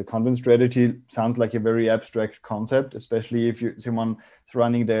strategy? So content strategy sounds like a very abstract concept, especially if someone is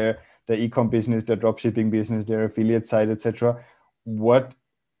running their e-com business, their dropshipping business, their affiliate site, etc. What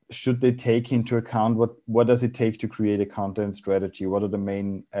should they take into account? What does it take to create a content strategy? What are the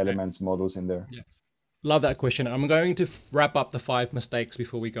main elements, models in there? Yeah. Love that question. I'm going to wrap up the 5 mistakes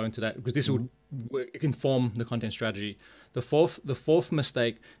before we go into that, because this will inform the content strategy. The fourth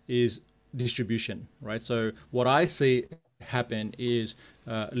mistake is distribution, right? So what I see happen is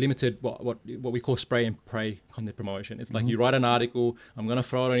limited what we call spray and pray content promotion. It's like you write an article, I'm going to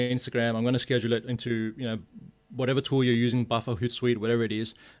throw it on Instagram, I'm going to schedule it into whatever tool you're using, Buffer, Hootsuite, whatever it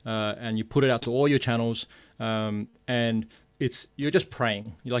is, and you put it out to all your channels, and you're just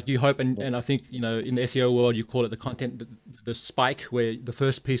praying. You hope, and I think, in the SEO world, you call it the content, the spike, where the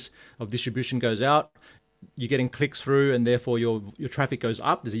first piece of distribution goes out, you're getting clicks through, and therefore your traffic goes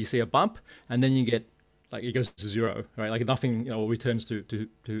up as you see a bump, and then you get, like, it goes to zero, right? Like nothing, returns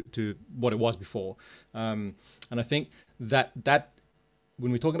to what it was before. And I think that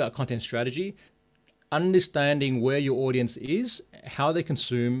when we're talking about content strategy, understanding where your audience is, how they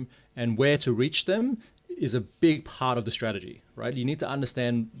consume, and where to reach them is a big part of the strategy, right? You need to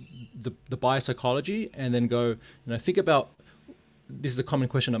understand the buyer psychology, and then go, think about, this is a common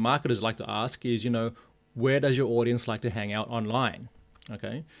question that marketers like to ask is, where does your audience like to hang out online?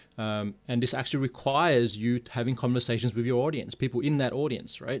 Okay. And this actually requires you having conversations with your audience, people in that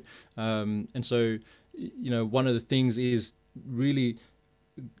audience, right? And so, one of the things is really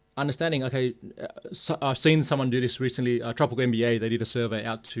understanding, okay, so I've seen someone do this recently, Tropical MBA, they did a survey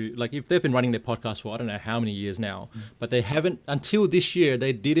out to, like, if they've been running their podcast for I don't know how many years now, but they haven't, until this year,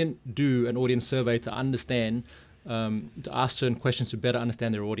 they didn't do an audience survey to understand, to ask certain questions to better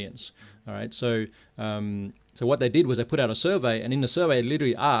understand their audience. All right. So what they did was they put out a survey, and in the survey it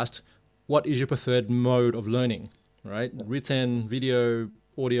literally asked, what is your preferred mode of learning, right? Written, video,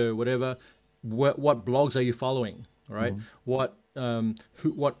 audio, whatever. What blogs are you following, right? What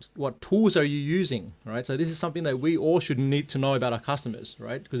tools are you using, right? So this is something that we all should need to know about our customers,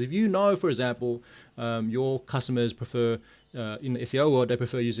 right? Because if for example, your customers prefer, in the SEO world, they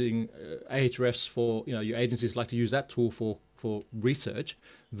prefer using Ahrefs for, your agencies like to use that tool for research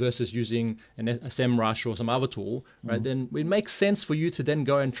versus using a SEMrush or some other tool, right? Then it makes sense for you to then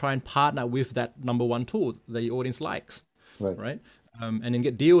go and try and partner with that number one tool that your audience likes, right? And then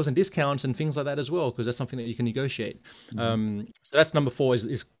get deals and discounts and things like that as well, because that's something that you can negotiate. So that's number 4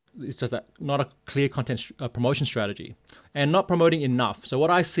 is it's just that not a clear content promotion strategy, and not promoting enough. So what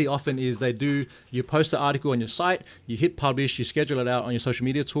I see often is you post the article on your site, you hit publish, you schedule it out on your social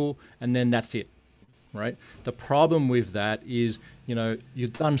media tool, and then that's it, right? The problem with that is,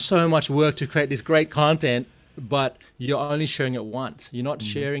 you've done so much work to create this great content, but you're only sharing it once. You're not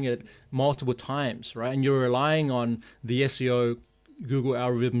sharing it multiple times, right? And you're relying on the SEO Google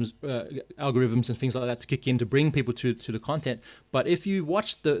algorithms and things like that to kick in to bring people to the content. But if you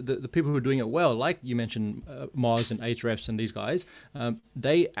watch the people who are doing it well, like you mentioned, Moz and Ahrefs and these guys,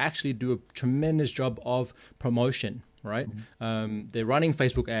 they actually do a tremendous job of promotion, right? They're running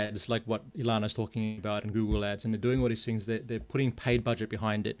Facebook ads like what Ilana's talking about, and Google ads, and they're doing all these things. They're putting paid budget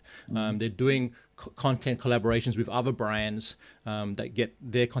behind it. They're doing content collaborations with other brands that get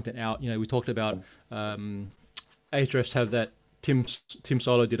their content out. We talked about Ahrefs have that. Tim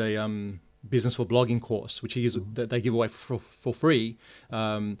Solo did a business for blogging course, which that they give away for free,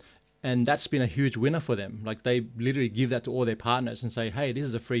 and that's been a huge winner for them. Like, they literally give that to all their partners and say, "Hey, this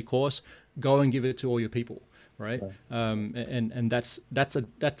is a free course. Go and give it to all your people." Right? And that's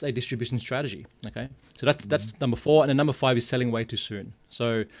a distribution strategy. Okay, so that's number 4, and then number 5 is selling way too soon.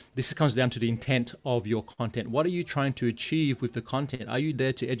 So this comes down to the intent of your content. What are you trying to achieve with the content? Are you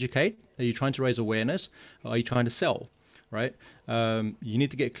there to educate? Are you trying to raise awareness? Or are you trying to sell? Right? You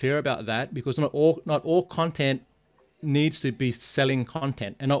need to get clear about that, because not all content needs to be selling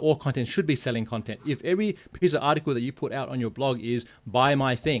content, and not all content should be selling content. If every piece of article that you put out on your blog is buy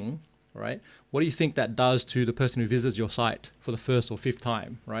my thing, right? What do you think that does to the person who visits your site for the 1st or 5th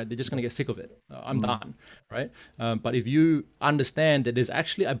time, right? They're just going to get sick of it. I'm done, right? But if you understand that there's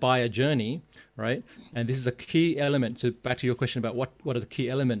actually a buyer journey, right? And this is a key element back to your question about what are the key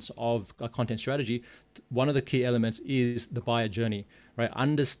elements of a content strategy. One of the key elements is the buyer journey, right?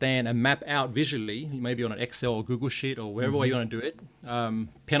 Understand and map out visually, maybe on an Excel or Google sheet or wherever way you want to do it,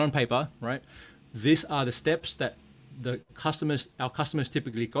 pen on paper, right? These are the steps that our customers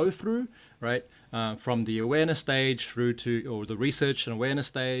typically go through, right? From the awareness stage through to, or the research and awareness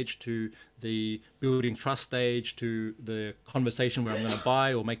stage, to the building trust stage, to the conversation where I'm going to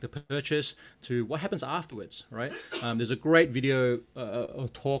buy or make the purchase, to what happens afterwards, right? There's a great video or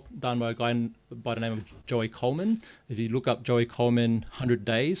talk done by a guy by the name of Joey Coleman. If you look up Joey Coleman 100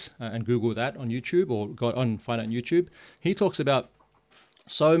 days and Google that on YouTube, or find it on YouTube, he talks about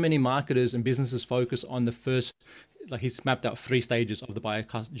so many marketers and businesses focus on the first, like, he's mapped out 3 stages of the buyer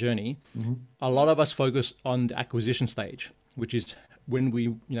journey. A lot of us focus on the acquisition stage, which is when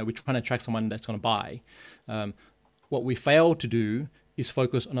we're trying to attract someone that's going to buy. What we fail to do is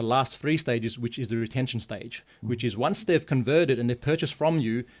focus on the last 3 stages, which is the retention stage, which is once they've converted and they've purchased from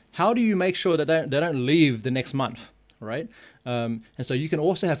you, how do you make sure that they don't leave the next month, right? And so you can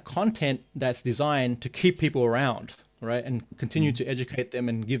also have content that's designed to keep people around, right? And continue to educate them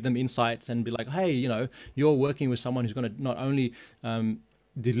and give them insights and be like, hey, you're working with someone who's going to not only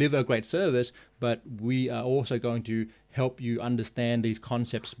deliver a great service, but we are also going to help you understand these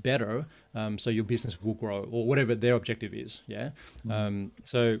concepts better, so your business will grow, or whatever their objective is. Yeah.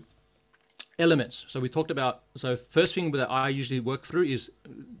 So elements. So we talked about, so first thing that I usually work through is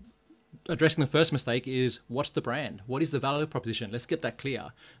addressing the first mistake is, what's the brand? What is the value proposition? Let's get that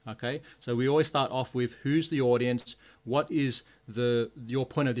clear. Okay. So we always start off with who's the audience? What is your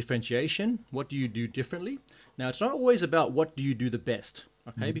point of differentiation? What do you do differently? Now, it's not always about what do you do the best.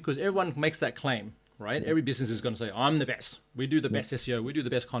 Okay. Because everyone makes that claim, right? Every business is going to say, I'm the best. We do the best SEO. We do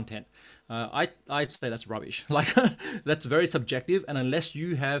the best content. I say that's rubbish. Like, that's very subjective. And unless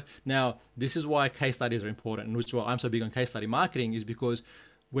you have, now, this is why case studies are important, and which is why I'm so big on case study marketing, is because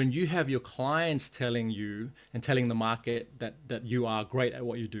when you have your clients telling you and telling the market that you are great at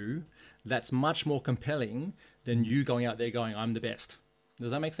what you do, that's much more compelling than you going out there going, I'm the best.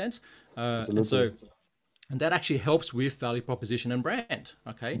 Does that make sense? And that actually helps with value proposition and brand.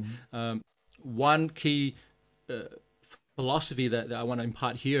 Okay. One key philosophy that I want to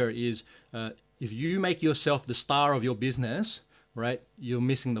impart here is, if you make yourself the star of your business, right, you're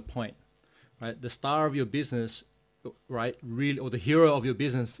missing the point, right? The star of your business, right, really, or the hero of your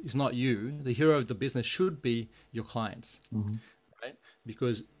business is not you. The hero of the business should be your clients, right?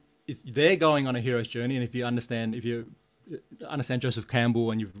 Because if they're going on a hero's journey, and if you understand Joseph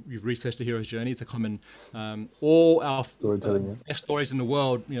Campbell and you've researched the hero's journey, it's a common, all our best stories in the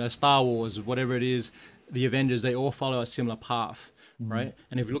world, Star Wars, whatever it is, the Avengers, they all follow a similar path, right?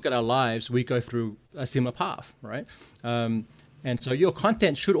 And if you look at our lives, we go through a similar path, right? And so your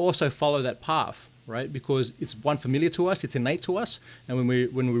content should also follow that path, right? Because it's one, familiar to us, it's innate to us. And when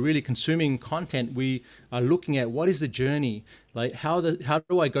we're really consuming content, we are looking at what is the journey, like how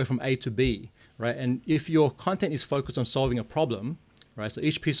do I go from A to B, right? And if your content is focused on solving a problem, right? So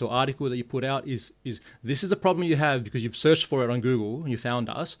each piece of article that you put out is this is the problem you have because you've searched for it on Google and you found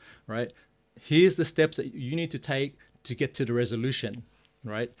us, right? Here's the steps that you need to take to get to the resolution,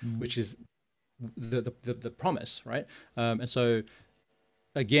 right? Which is the promise, right? And so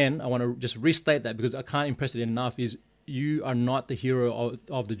again, I want to just restate that because I can't impress it enough, is you are not the hero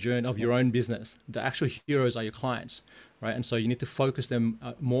of the journey of your own business. The actual heroes are your clients, right? And so you need to focus them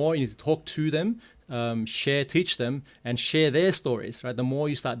more. You need to talk to them, teach them, and share their stories, right? The more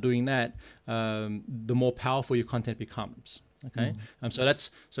you start doing that, the more powerful your content becomes, okay?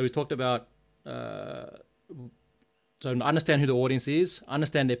 So we talked about, so understand who the audience is,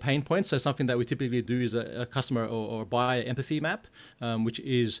 understand their pain points. So something that we typically do is a customer or buyer empathy map, which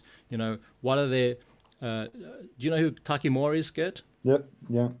is, what are their, do you know who Taki Moore is, Gert?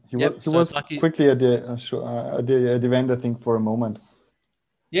 Yeah. He was quickly at the event, I think, for a moment.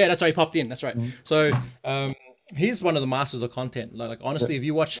 Yeah, that's right. He popped in. That's right. So he's one of the masters of content. Like honestly, if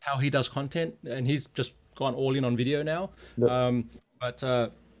you watch how he does content, and he's just gone all in on video now,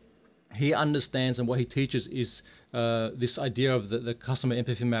 but he understands, and what he teaches is this idea of the customer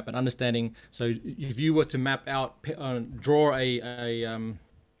empathy map and understanding. So if you were to map out, draw a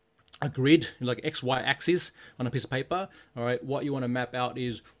grid, like X, Y axis on a piece of paper, all right, what you want to map out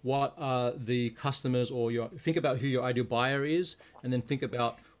is what are the customers, or think about who your ideal buyer is, and then think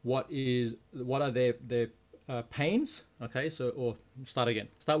about what are their pains, okay? So, or start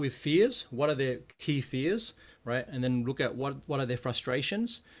with fears. What are their key fears, right? And then look at what are their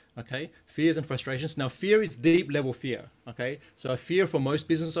frustrations, okay? Fears and frustrations. Now, fear is deep level fear, okay? So a fear for most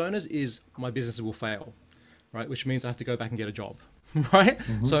business owners is my business will fail, right? Which means I have to go back and get a job. Right?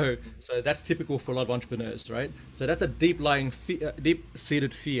 So that's typical for a lot of entrepreneurs, right? So that's a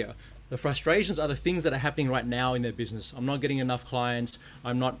deep-seated fear. The frustrations are the things that are happening right now in their business. I'm not getting enough clients.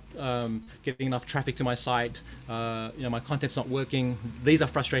 I'm not getting enough traffic to my site. My content's not working. These are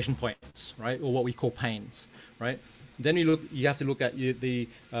frustration points, right? Or what we call pains, right? Then you have to look at the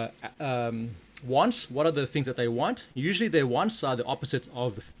wants. What are the things that they want? Usually their wants are the opposite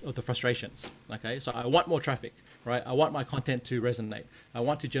of the frustrations, okay? So I want more traffic, right? I want my content to resonate. I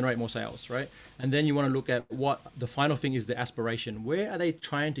want to generate more sales, right? And then you want to look at what the final thing is, the aspiration. Where are they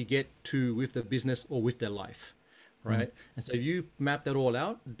trying to get to with the business or with their life, right? And so if you map that all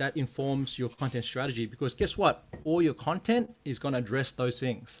out, that informs your content strategy, because guess what? All your content is going to address those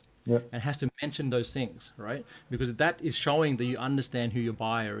things. And has to mention those things, right? Because that is showing that you understand who your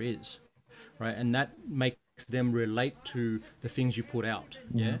buyer is, right? And that makes them relate to the things you put out,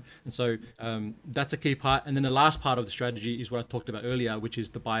 yeah? And so that's a key part. And then the last part of the strategy is what I talked about earlier, which is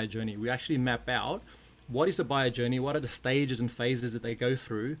the buyer journey. We actually map out what is the buyer journey, what are the stages and phases that they go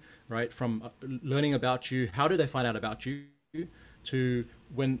through, right? From learning about you, how do they find out about you, to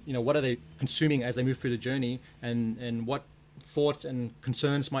when, what are they consuming as they move through the journey, and what thoughts and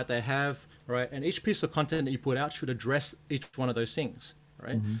concerns might they have, right? And each piece of content that you put out should address each one of those things,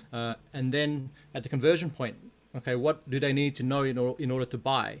 right? And then at the conversion point, okay, what do they need to know in order to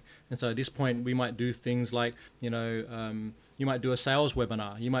buy? And so at this point, we might do things like, you might do a sales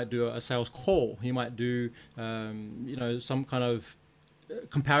webinar, you might do a sales call, you might do, some kind of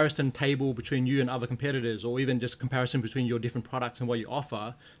comparison table between you and other competitors, or even just comparison between your different products and what you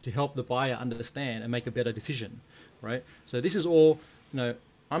offer to help the buyer understand and make a better decision, right? So this is all,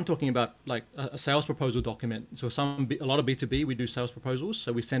 I'm talking about like a sales proposal document. So a lot of B2B, we do sales proposals.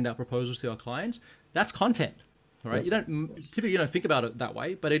 So we send out proposals to our clients. That's content, right? Yep. You don't think about it that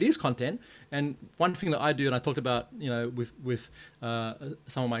way, but it is content. And one thing that I do, and I talked about, with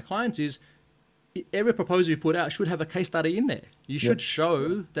some of my clients, is every proposal you put out should have a case study in there. You should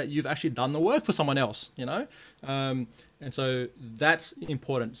show that you've actually done the work for someone else, and so that's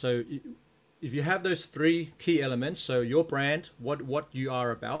important. So if you have those three key elements, so your brand, what you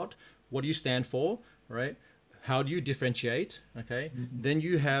are about, what do you stand for, right? How do you differentiate? Okay. Then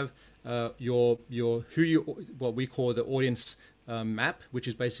you have what we call the audience map, which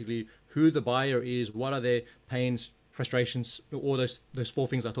is basically who the buyer is, what are their pains, frustrations, all those four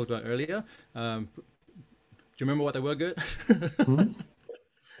things I talked about earlier. Do you remember what they were, Gert? I'm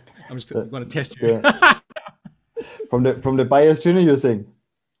just going to test you. From the buyer's journey, you're saying?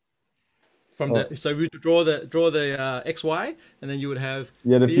 So we draw the XY, and then you would have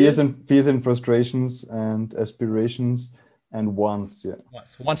the fears and frustrations and aspirations and wants.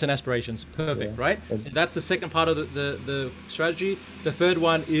 Wants and aspirations. Perfect, right? So that's the second part of the strategy. The third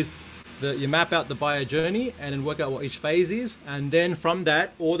one is you map out the buyer journey and then work out what each phase is. And then from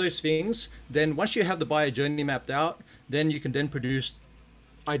that, all those things, then once you have the buyer journey mapped out, then you can then produce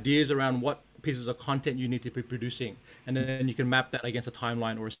ideas around what pieces of content you need to be producing. And then you can map that against a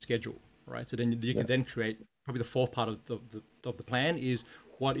timeline or a schedule, right? So then you can then create probably the fourth part of the plan is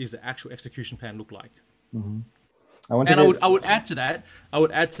what is the actual execution plan look like. I would add to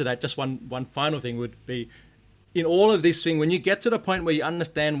that, just one final thing would be, in all of this thing, when you get to the point where you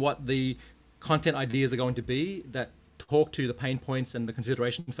understand what the content ideas are going to be that talk to the pain points and the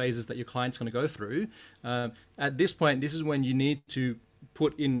consideration phases that your client's going to go through, at this point, this is when you need to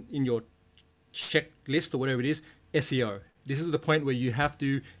put in your checklist or whatever it is, SEO. This is the point where you have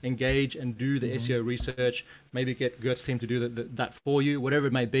to engage and do the SEO research, maybe get Gert's team to do that for you, whatever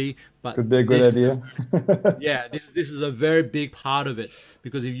it may be. But could be a good idea. This is a very big part of it,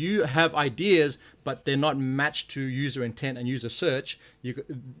 because if you have ideas, but they're not matched to user intent and user search,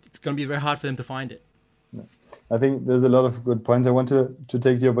 it's going to be very hard for them to find it. I think there's a lot of good points. I want to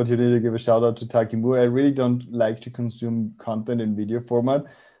take the opportunity to give a shout out to Taki Moore. I really don't like to consume content in video format,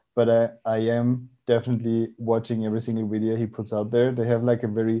 but I am definitely watching every single video he puts out there. They have like a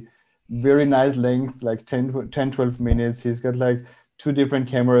very, very nice length, like 10-12 minutes. He's got like 2 different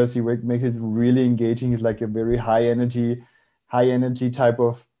cameras. He makes it really engaging. He's like a very high energy type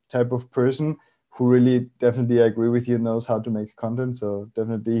of person who really definitely, I agree with you, knows how to make content. So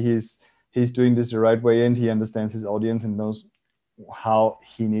definitely he's doing this the right way, and he understands his audience and knows how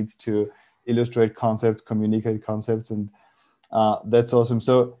he needs to illustrate concepts, communicate concepts, and that's awesome.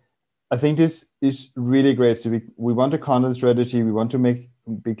 So I think this is really great. So we want a content strategy. We want to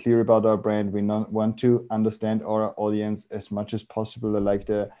be clear about our brand. We want to understand our audience as much as possible. I like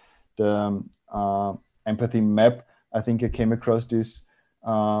the empathy map. I think I came across this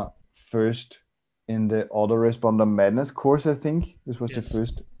first in the Autoresponder Madness course. I think this was the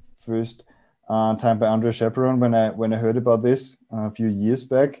first time by Andre Chaperon when I heard about this a few years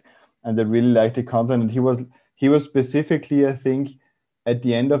back, and I really liked the content. And he was specifically, I think, at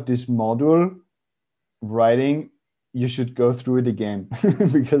the end of this module writing, you should go through it again,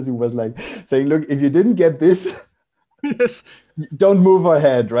 because he was like saying, look, if you didn't get this, don't move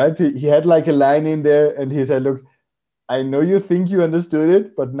ahead, right? He had like a line in there, and he said, look, I know you think you understood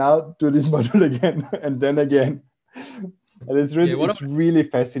it, but now do this module again and then again. And it's really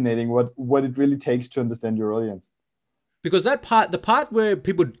fascinating what it really takes to understand your audience. Because the part where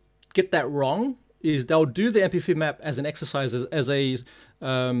people get that wrong is they'll do the empathy map as an exercise, as a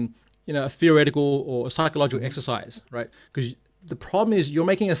a theoretical or a psychological exercise, right? Because the problem is you're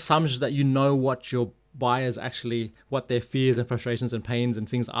making assumptions that you know what your buyers actually, what their fears and frustrations and pains and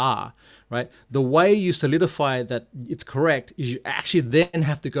things are, right? The way you solidify that it's correct is you actually then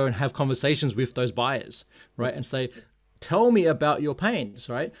have to go and have conversations with those buyers, right? And say, tell me about your pains,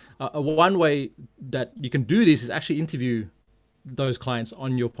 right? One way that you can do this is actually interview those clients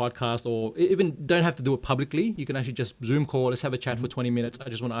on your podcast, or even don't have to do it publicly. You can actually just Zoom call. Let's have a chat for 20 minutes. I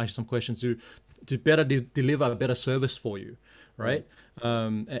just want to ask you some questions to better deliver a better service for you, right?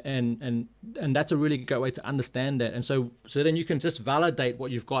 And that's a really great way to understand that. And so then you can just validate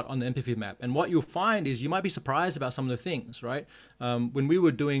what you've got on the empathy map. And what you'll find is you might be surprised about some of the things, right? When we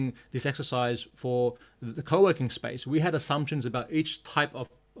were doing this exercise for the co-working space, we had assumptions about each type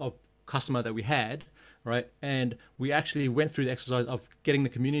of customer that we had, right? And we actually went through the exercise of getting the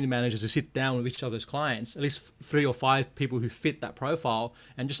community managers to sit down with each of those clients, at least 3 or 5 people who fit that profile,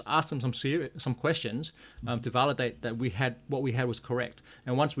 and just ask them some questions to validate that what we had was correct.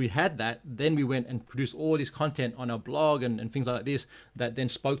 And once we had that, then we went and produced all this content on our blog and things like this that then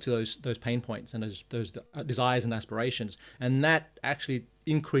spoke to those pain points and those desires and aspirations. And that actually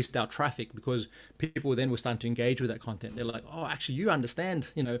increased our traffic, because people then were starting to engage with that content. They're like, oh, actually you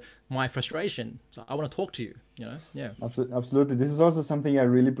understand, my frustration, so I want to talk to you. Yeah, absolutely. This is also something I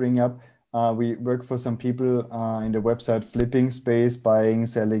really bring up. We work for some people in the website flipping space, buying,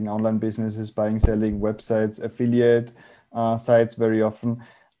 selling online businesses, buying, selling websites, affiliate sites very often.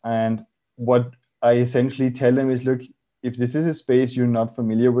 And what I essentially tell them is, look, if this is a space you're not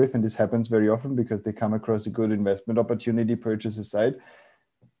familiar with, and this happens very often because they come across a good investment opportunity, purchase a site,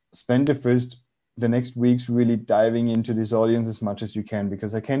 spend the next weeks really diving into this audience as much as you can,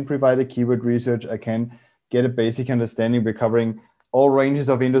 because I can provide a keyword research. I can get a basic understanding. We're covering all ranges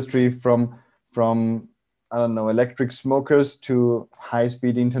of industry from I don't know, electric smokers to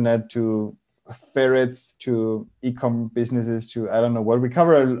high-speed internet to ferrets to e-com businesses to I don't know what. We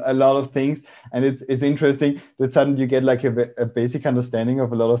cover a lot of things, and it's interesting that suddenly you get like a basic understanding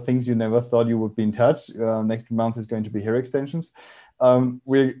of a lot of things you never thought you would be in touch. Next month is going to be hair extensions.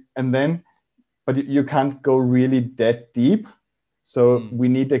 But you can't go really that deep. So we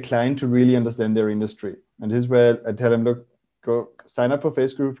need the client to really understand their industry. And this is where I tell them, look, go sign up for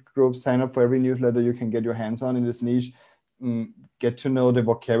Facebook groups, sign up for every newsletter you can get your hands on in this niche, get to know the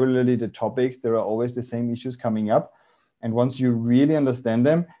vocabulary, the topics. There are always the same issues coming up. And once you really understand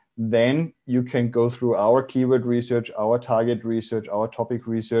them, then you can go through our keyword research, our target research, our topic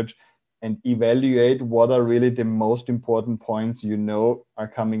research, and evaluate what are really the most important points are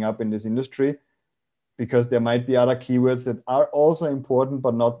coming up in this industry, because there might be other keywords that are also important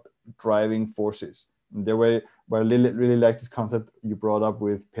but not driving forces. And the way where I really like this concept you brought up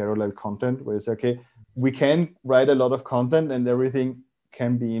with parallel content, where it's okay, we can write a lot of content and everything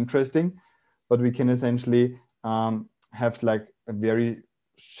can be interesting, but we can essentially have like a very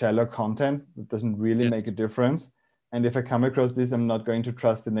shallow content that doesn't really make a difference. And if I come across this, I'm not going to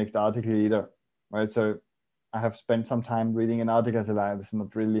trust the next article either, right? So I have spent some time reading an article. I said, this is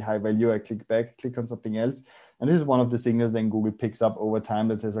not really high value. I click back, click on something else. And this is one of the signals then Google picks up over time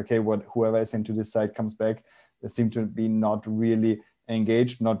that says, okay, whoever I sent to this site comes back. They seem to be not really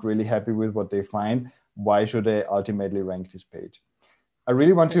engaged, not really happy with what they find. Why should I ultimately rank this page? I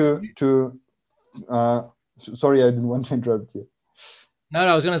really want to sorry, I didn't want to interrupt you. No,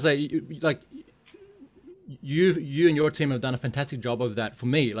 I was going to say, you and your team have done a fantastic job of that for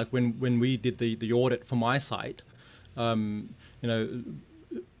me. Like when we did the audit for my site, you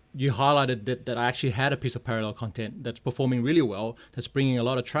highlighted that I actually had a piece of parallel content that's performing really well, that's bringing a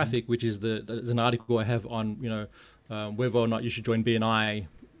lot of traffic, which is there's an article I have on whether or not you should join BNI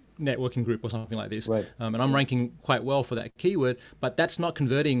networking group or something like this, right. And I'm ranking quite well for that keyword, but that's not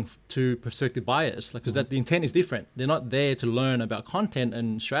converting to prospective buyers, because the intent is different. They're not there to learn about content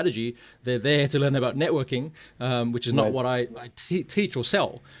and strategy. They're there to learn about networking, which is not what I teach or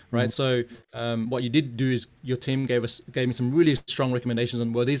sell, right? So what you did do is your team gave me some really strong recommendations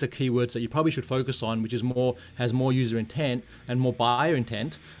on, well, these are keywords that you probably should focus on, which is has more user intent and more buyer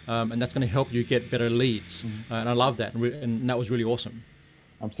intent, and that's going to help you get better leads. And I love that, and that was really awesome.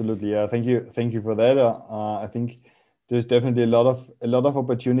 Absolutely, yeah. Thank you for that. I think there's definitely a lot of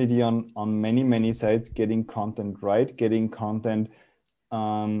opportunity on many sites getting content right, getting content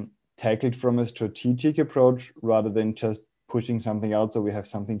tackled from a strategic approach rather than just pushing something out so we have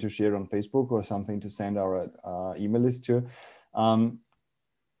something to share on Facebook or something to send our email list to.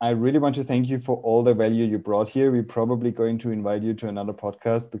 I really want to thank you for all the value you brought here. We're probably going to invite you to another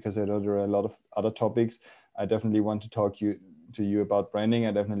podcast because I know there are a lot of other topics. I definitely want to talk to you about branding.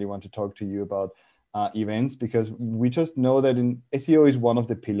 I definitely want to talk to you about events, because we just know that in SEO is one of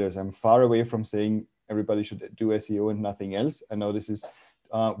the pillars. I'm far away from saying everybody should do SEO and nothing else. I know this is,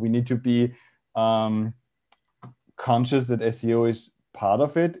 we need to be conscious that SEO is part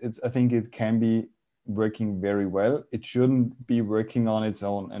of it. I think it can be working very well. It shouldn't be working on its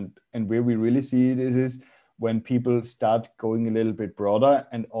own. And where we really see it is when people start going a little bit broader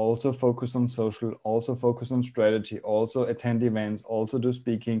and also focus on social, also focus on strategy, also attend events, also do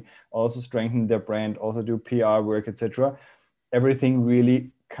speaking, also strengthen their brand, also do PR work, etc., everything really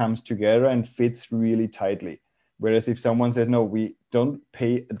comes together and fits really tightly. Whereas if someone says, no, we don't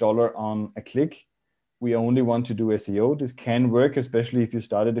pay $1 on a click, we only want to do SEO, this can work, especially if you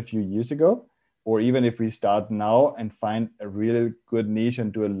started a few years ago, or even if we start now and find a really good niche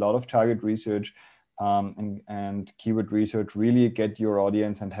and do a lot of target research and keyword research, really get your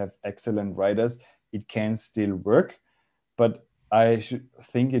audience and have excellent writers, it can still work. But I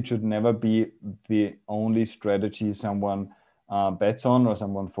think it should never be the only strategy someone bets on or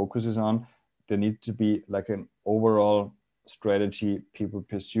someone focuses on. There needs to be like an overall strategy people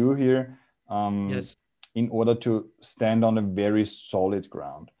pursue here Yes. in order to stand on a very solid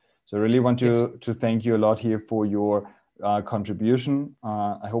ground. So I really want to thank you a lot here for your contribution.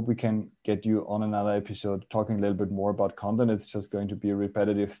 I hope we can get you on another episode talking a little bit more about content. It's just going to be a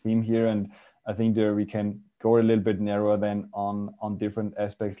repetitive theme here, and I think there we can go a little bit narrower than on different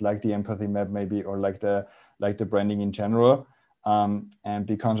aspects like the empathy map maybe, or like the branding in general. And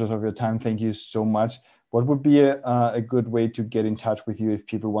be conscious of your time. Thank you so much. What would be a good way to get in touch with you if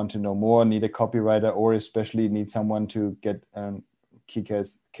people want to know more, need a copywriter, or especially need someone to get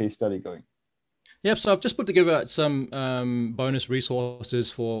kick-ass case study going? Yep, so I've just put together some bonus resources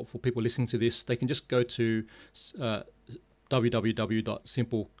for people listening to this. They can just go to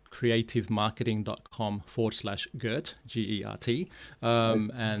www.simplecreativemarketing.com/Gert, Gert. Nice.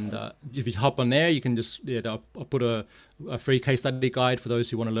 And if you hop on there, you can just, I'll put a free case study guide for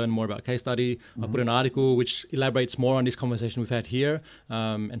those who want to learn more about case study. I'll put an article which elaborates more on this conversation we've had here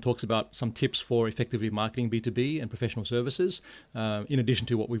and talks about some tips for effectively marketing B2B and professional services, in addition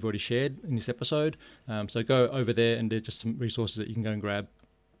to what we've already shared in this episode. So go over there, and there's just some resources that you can go and grab.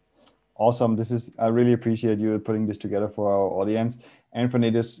 Awesome. I really appreciate you putting this together for our audience.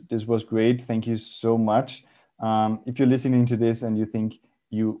 Anfernee, this was great. Thank you so much. If you're listening to this and you think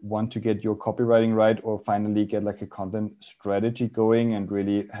you want to get your copywriting right, or finally get like a content strategy going and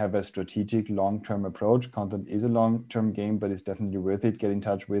really have a strategic long-term approach, content is a long-term game, but it's definitely worth it. Get in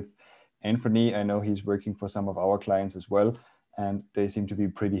touch with Anfernee. I know he's working for some of our clients as well, and they seem to be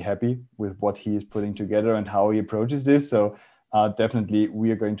pretty happy with what he is putting together and how he approaches this. So definitely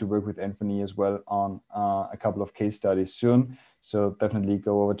we are going to work with Anfernee as well on a couple of case studies soon. So definitely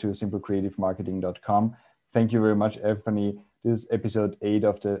go over to simplecreativemarketing.com. Thank you very much, Anfernee. This is episode 8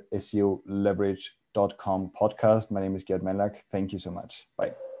 of the SEO Leverage.com podcast. My name is Gert. Thank you so much.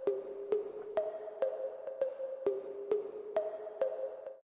 Bye.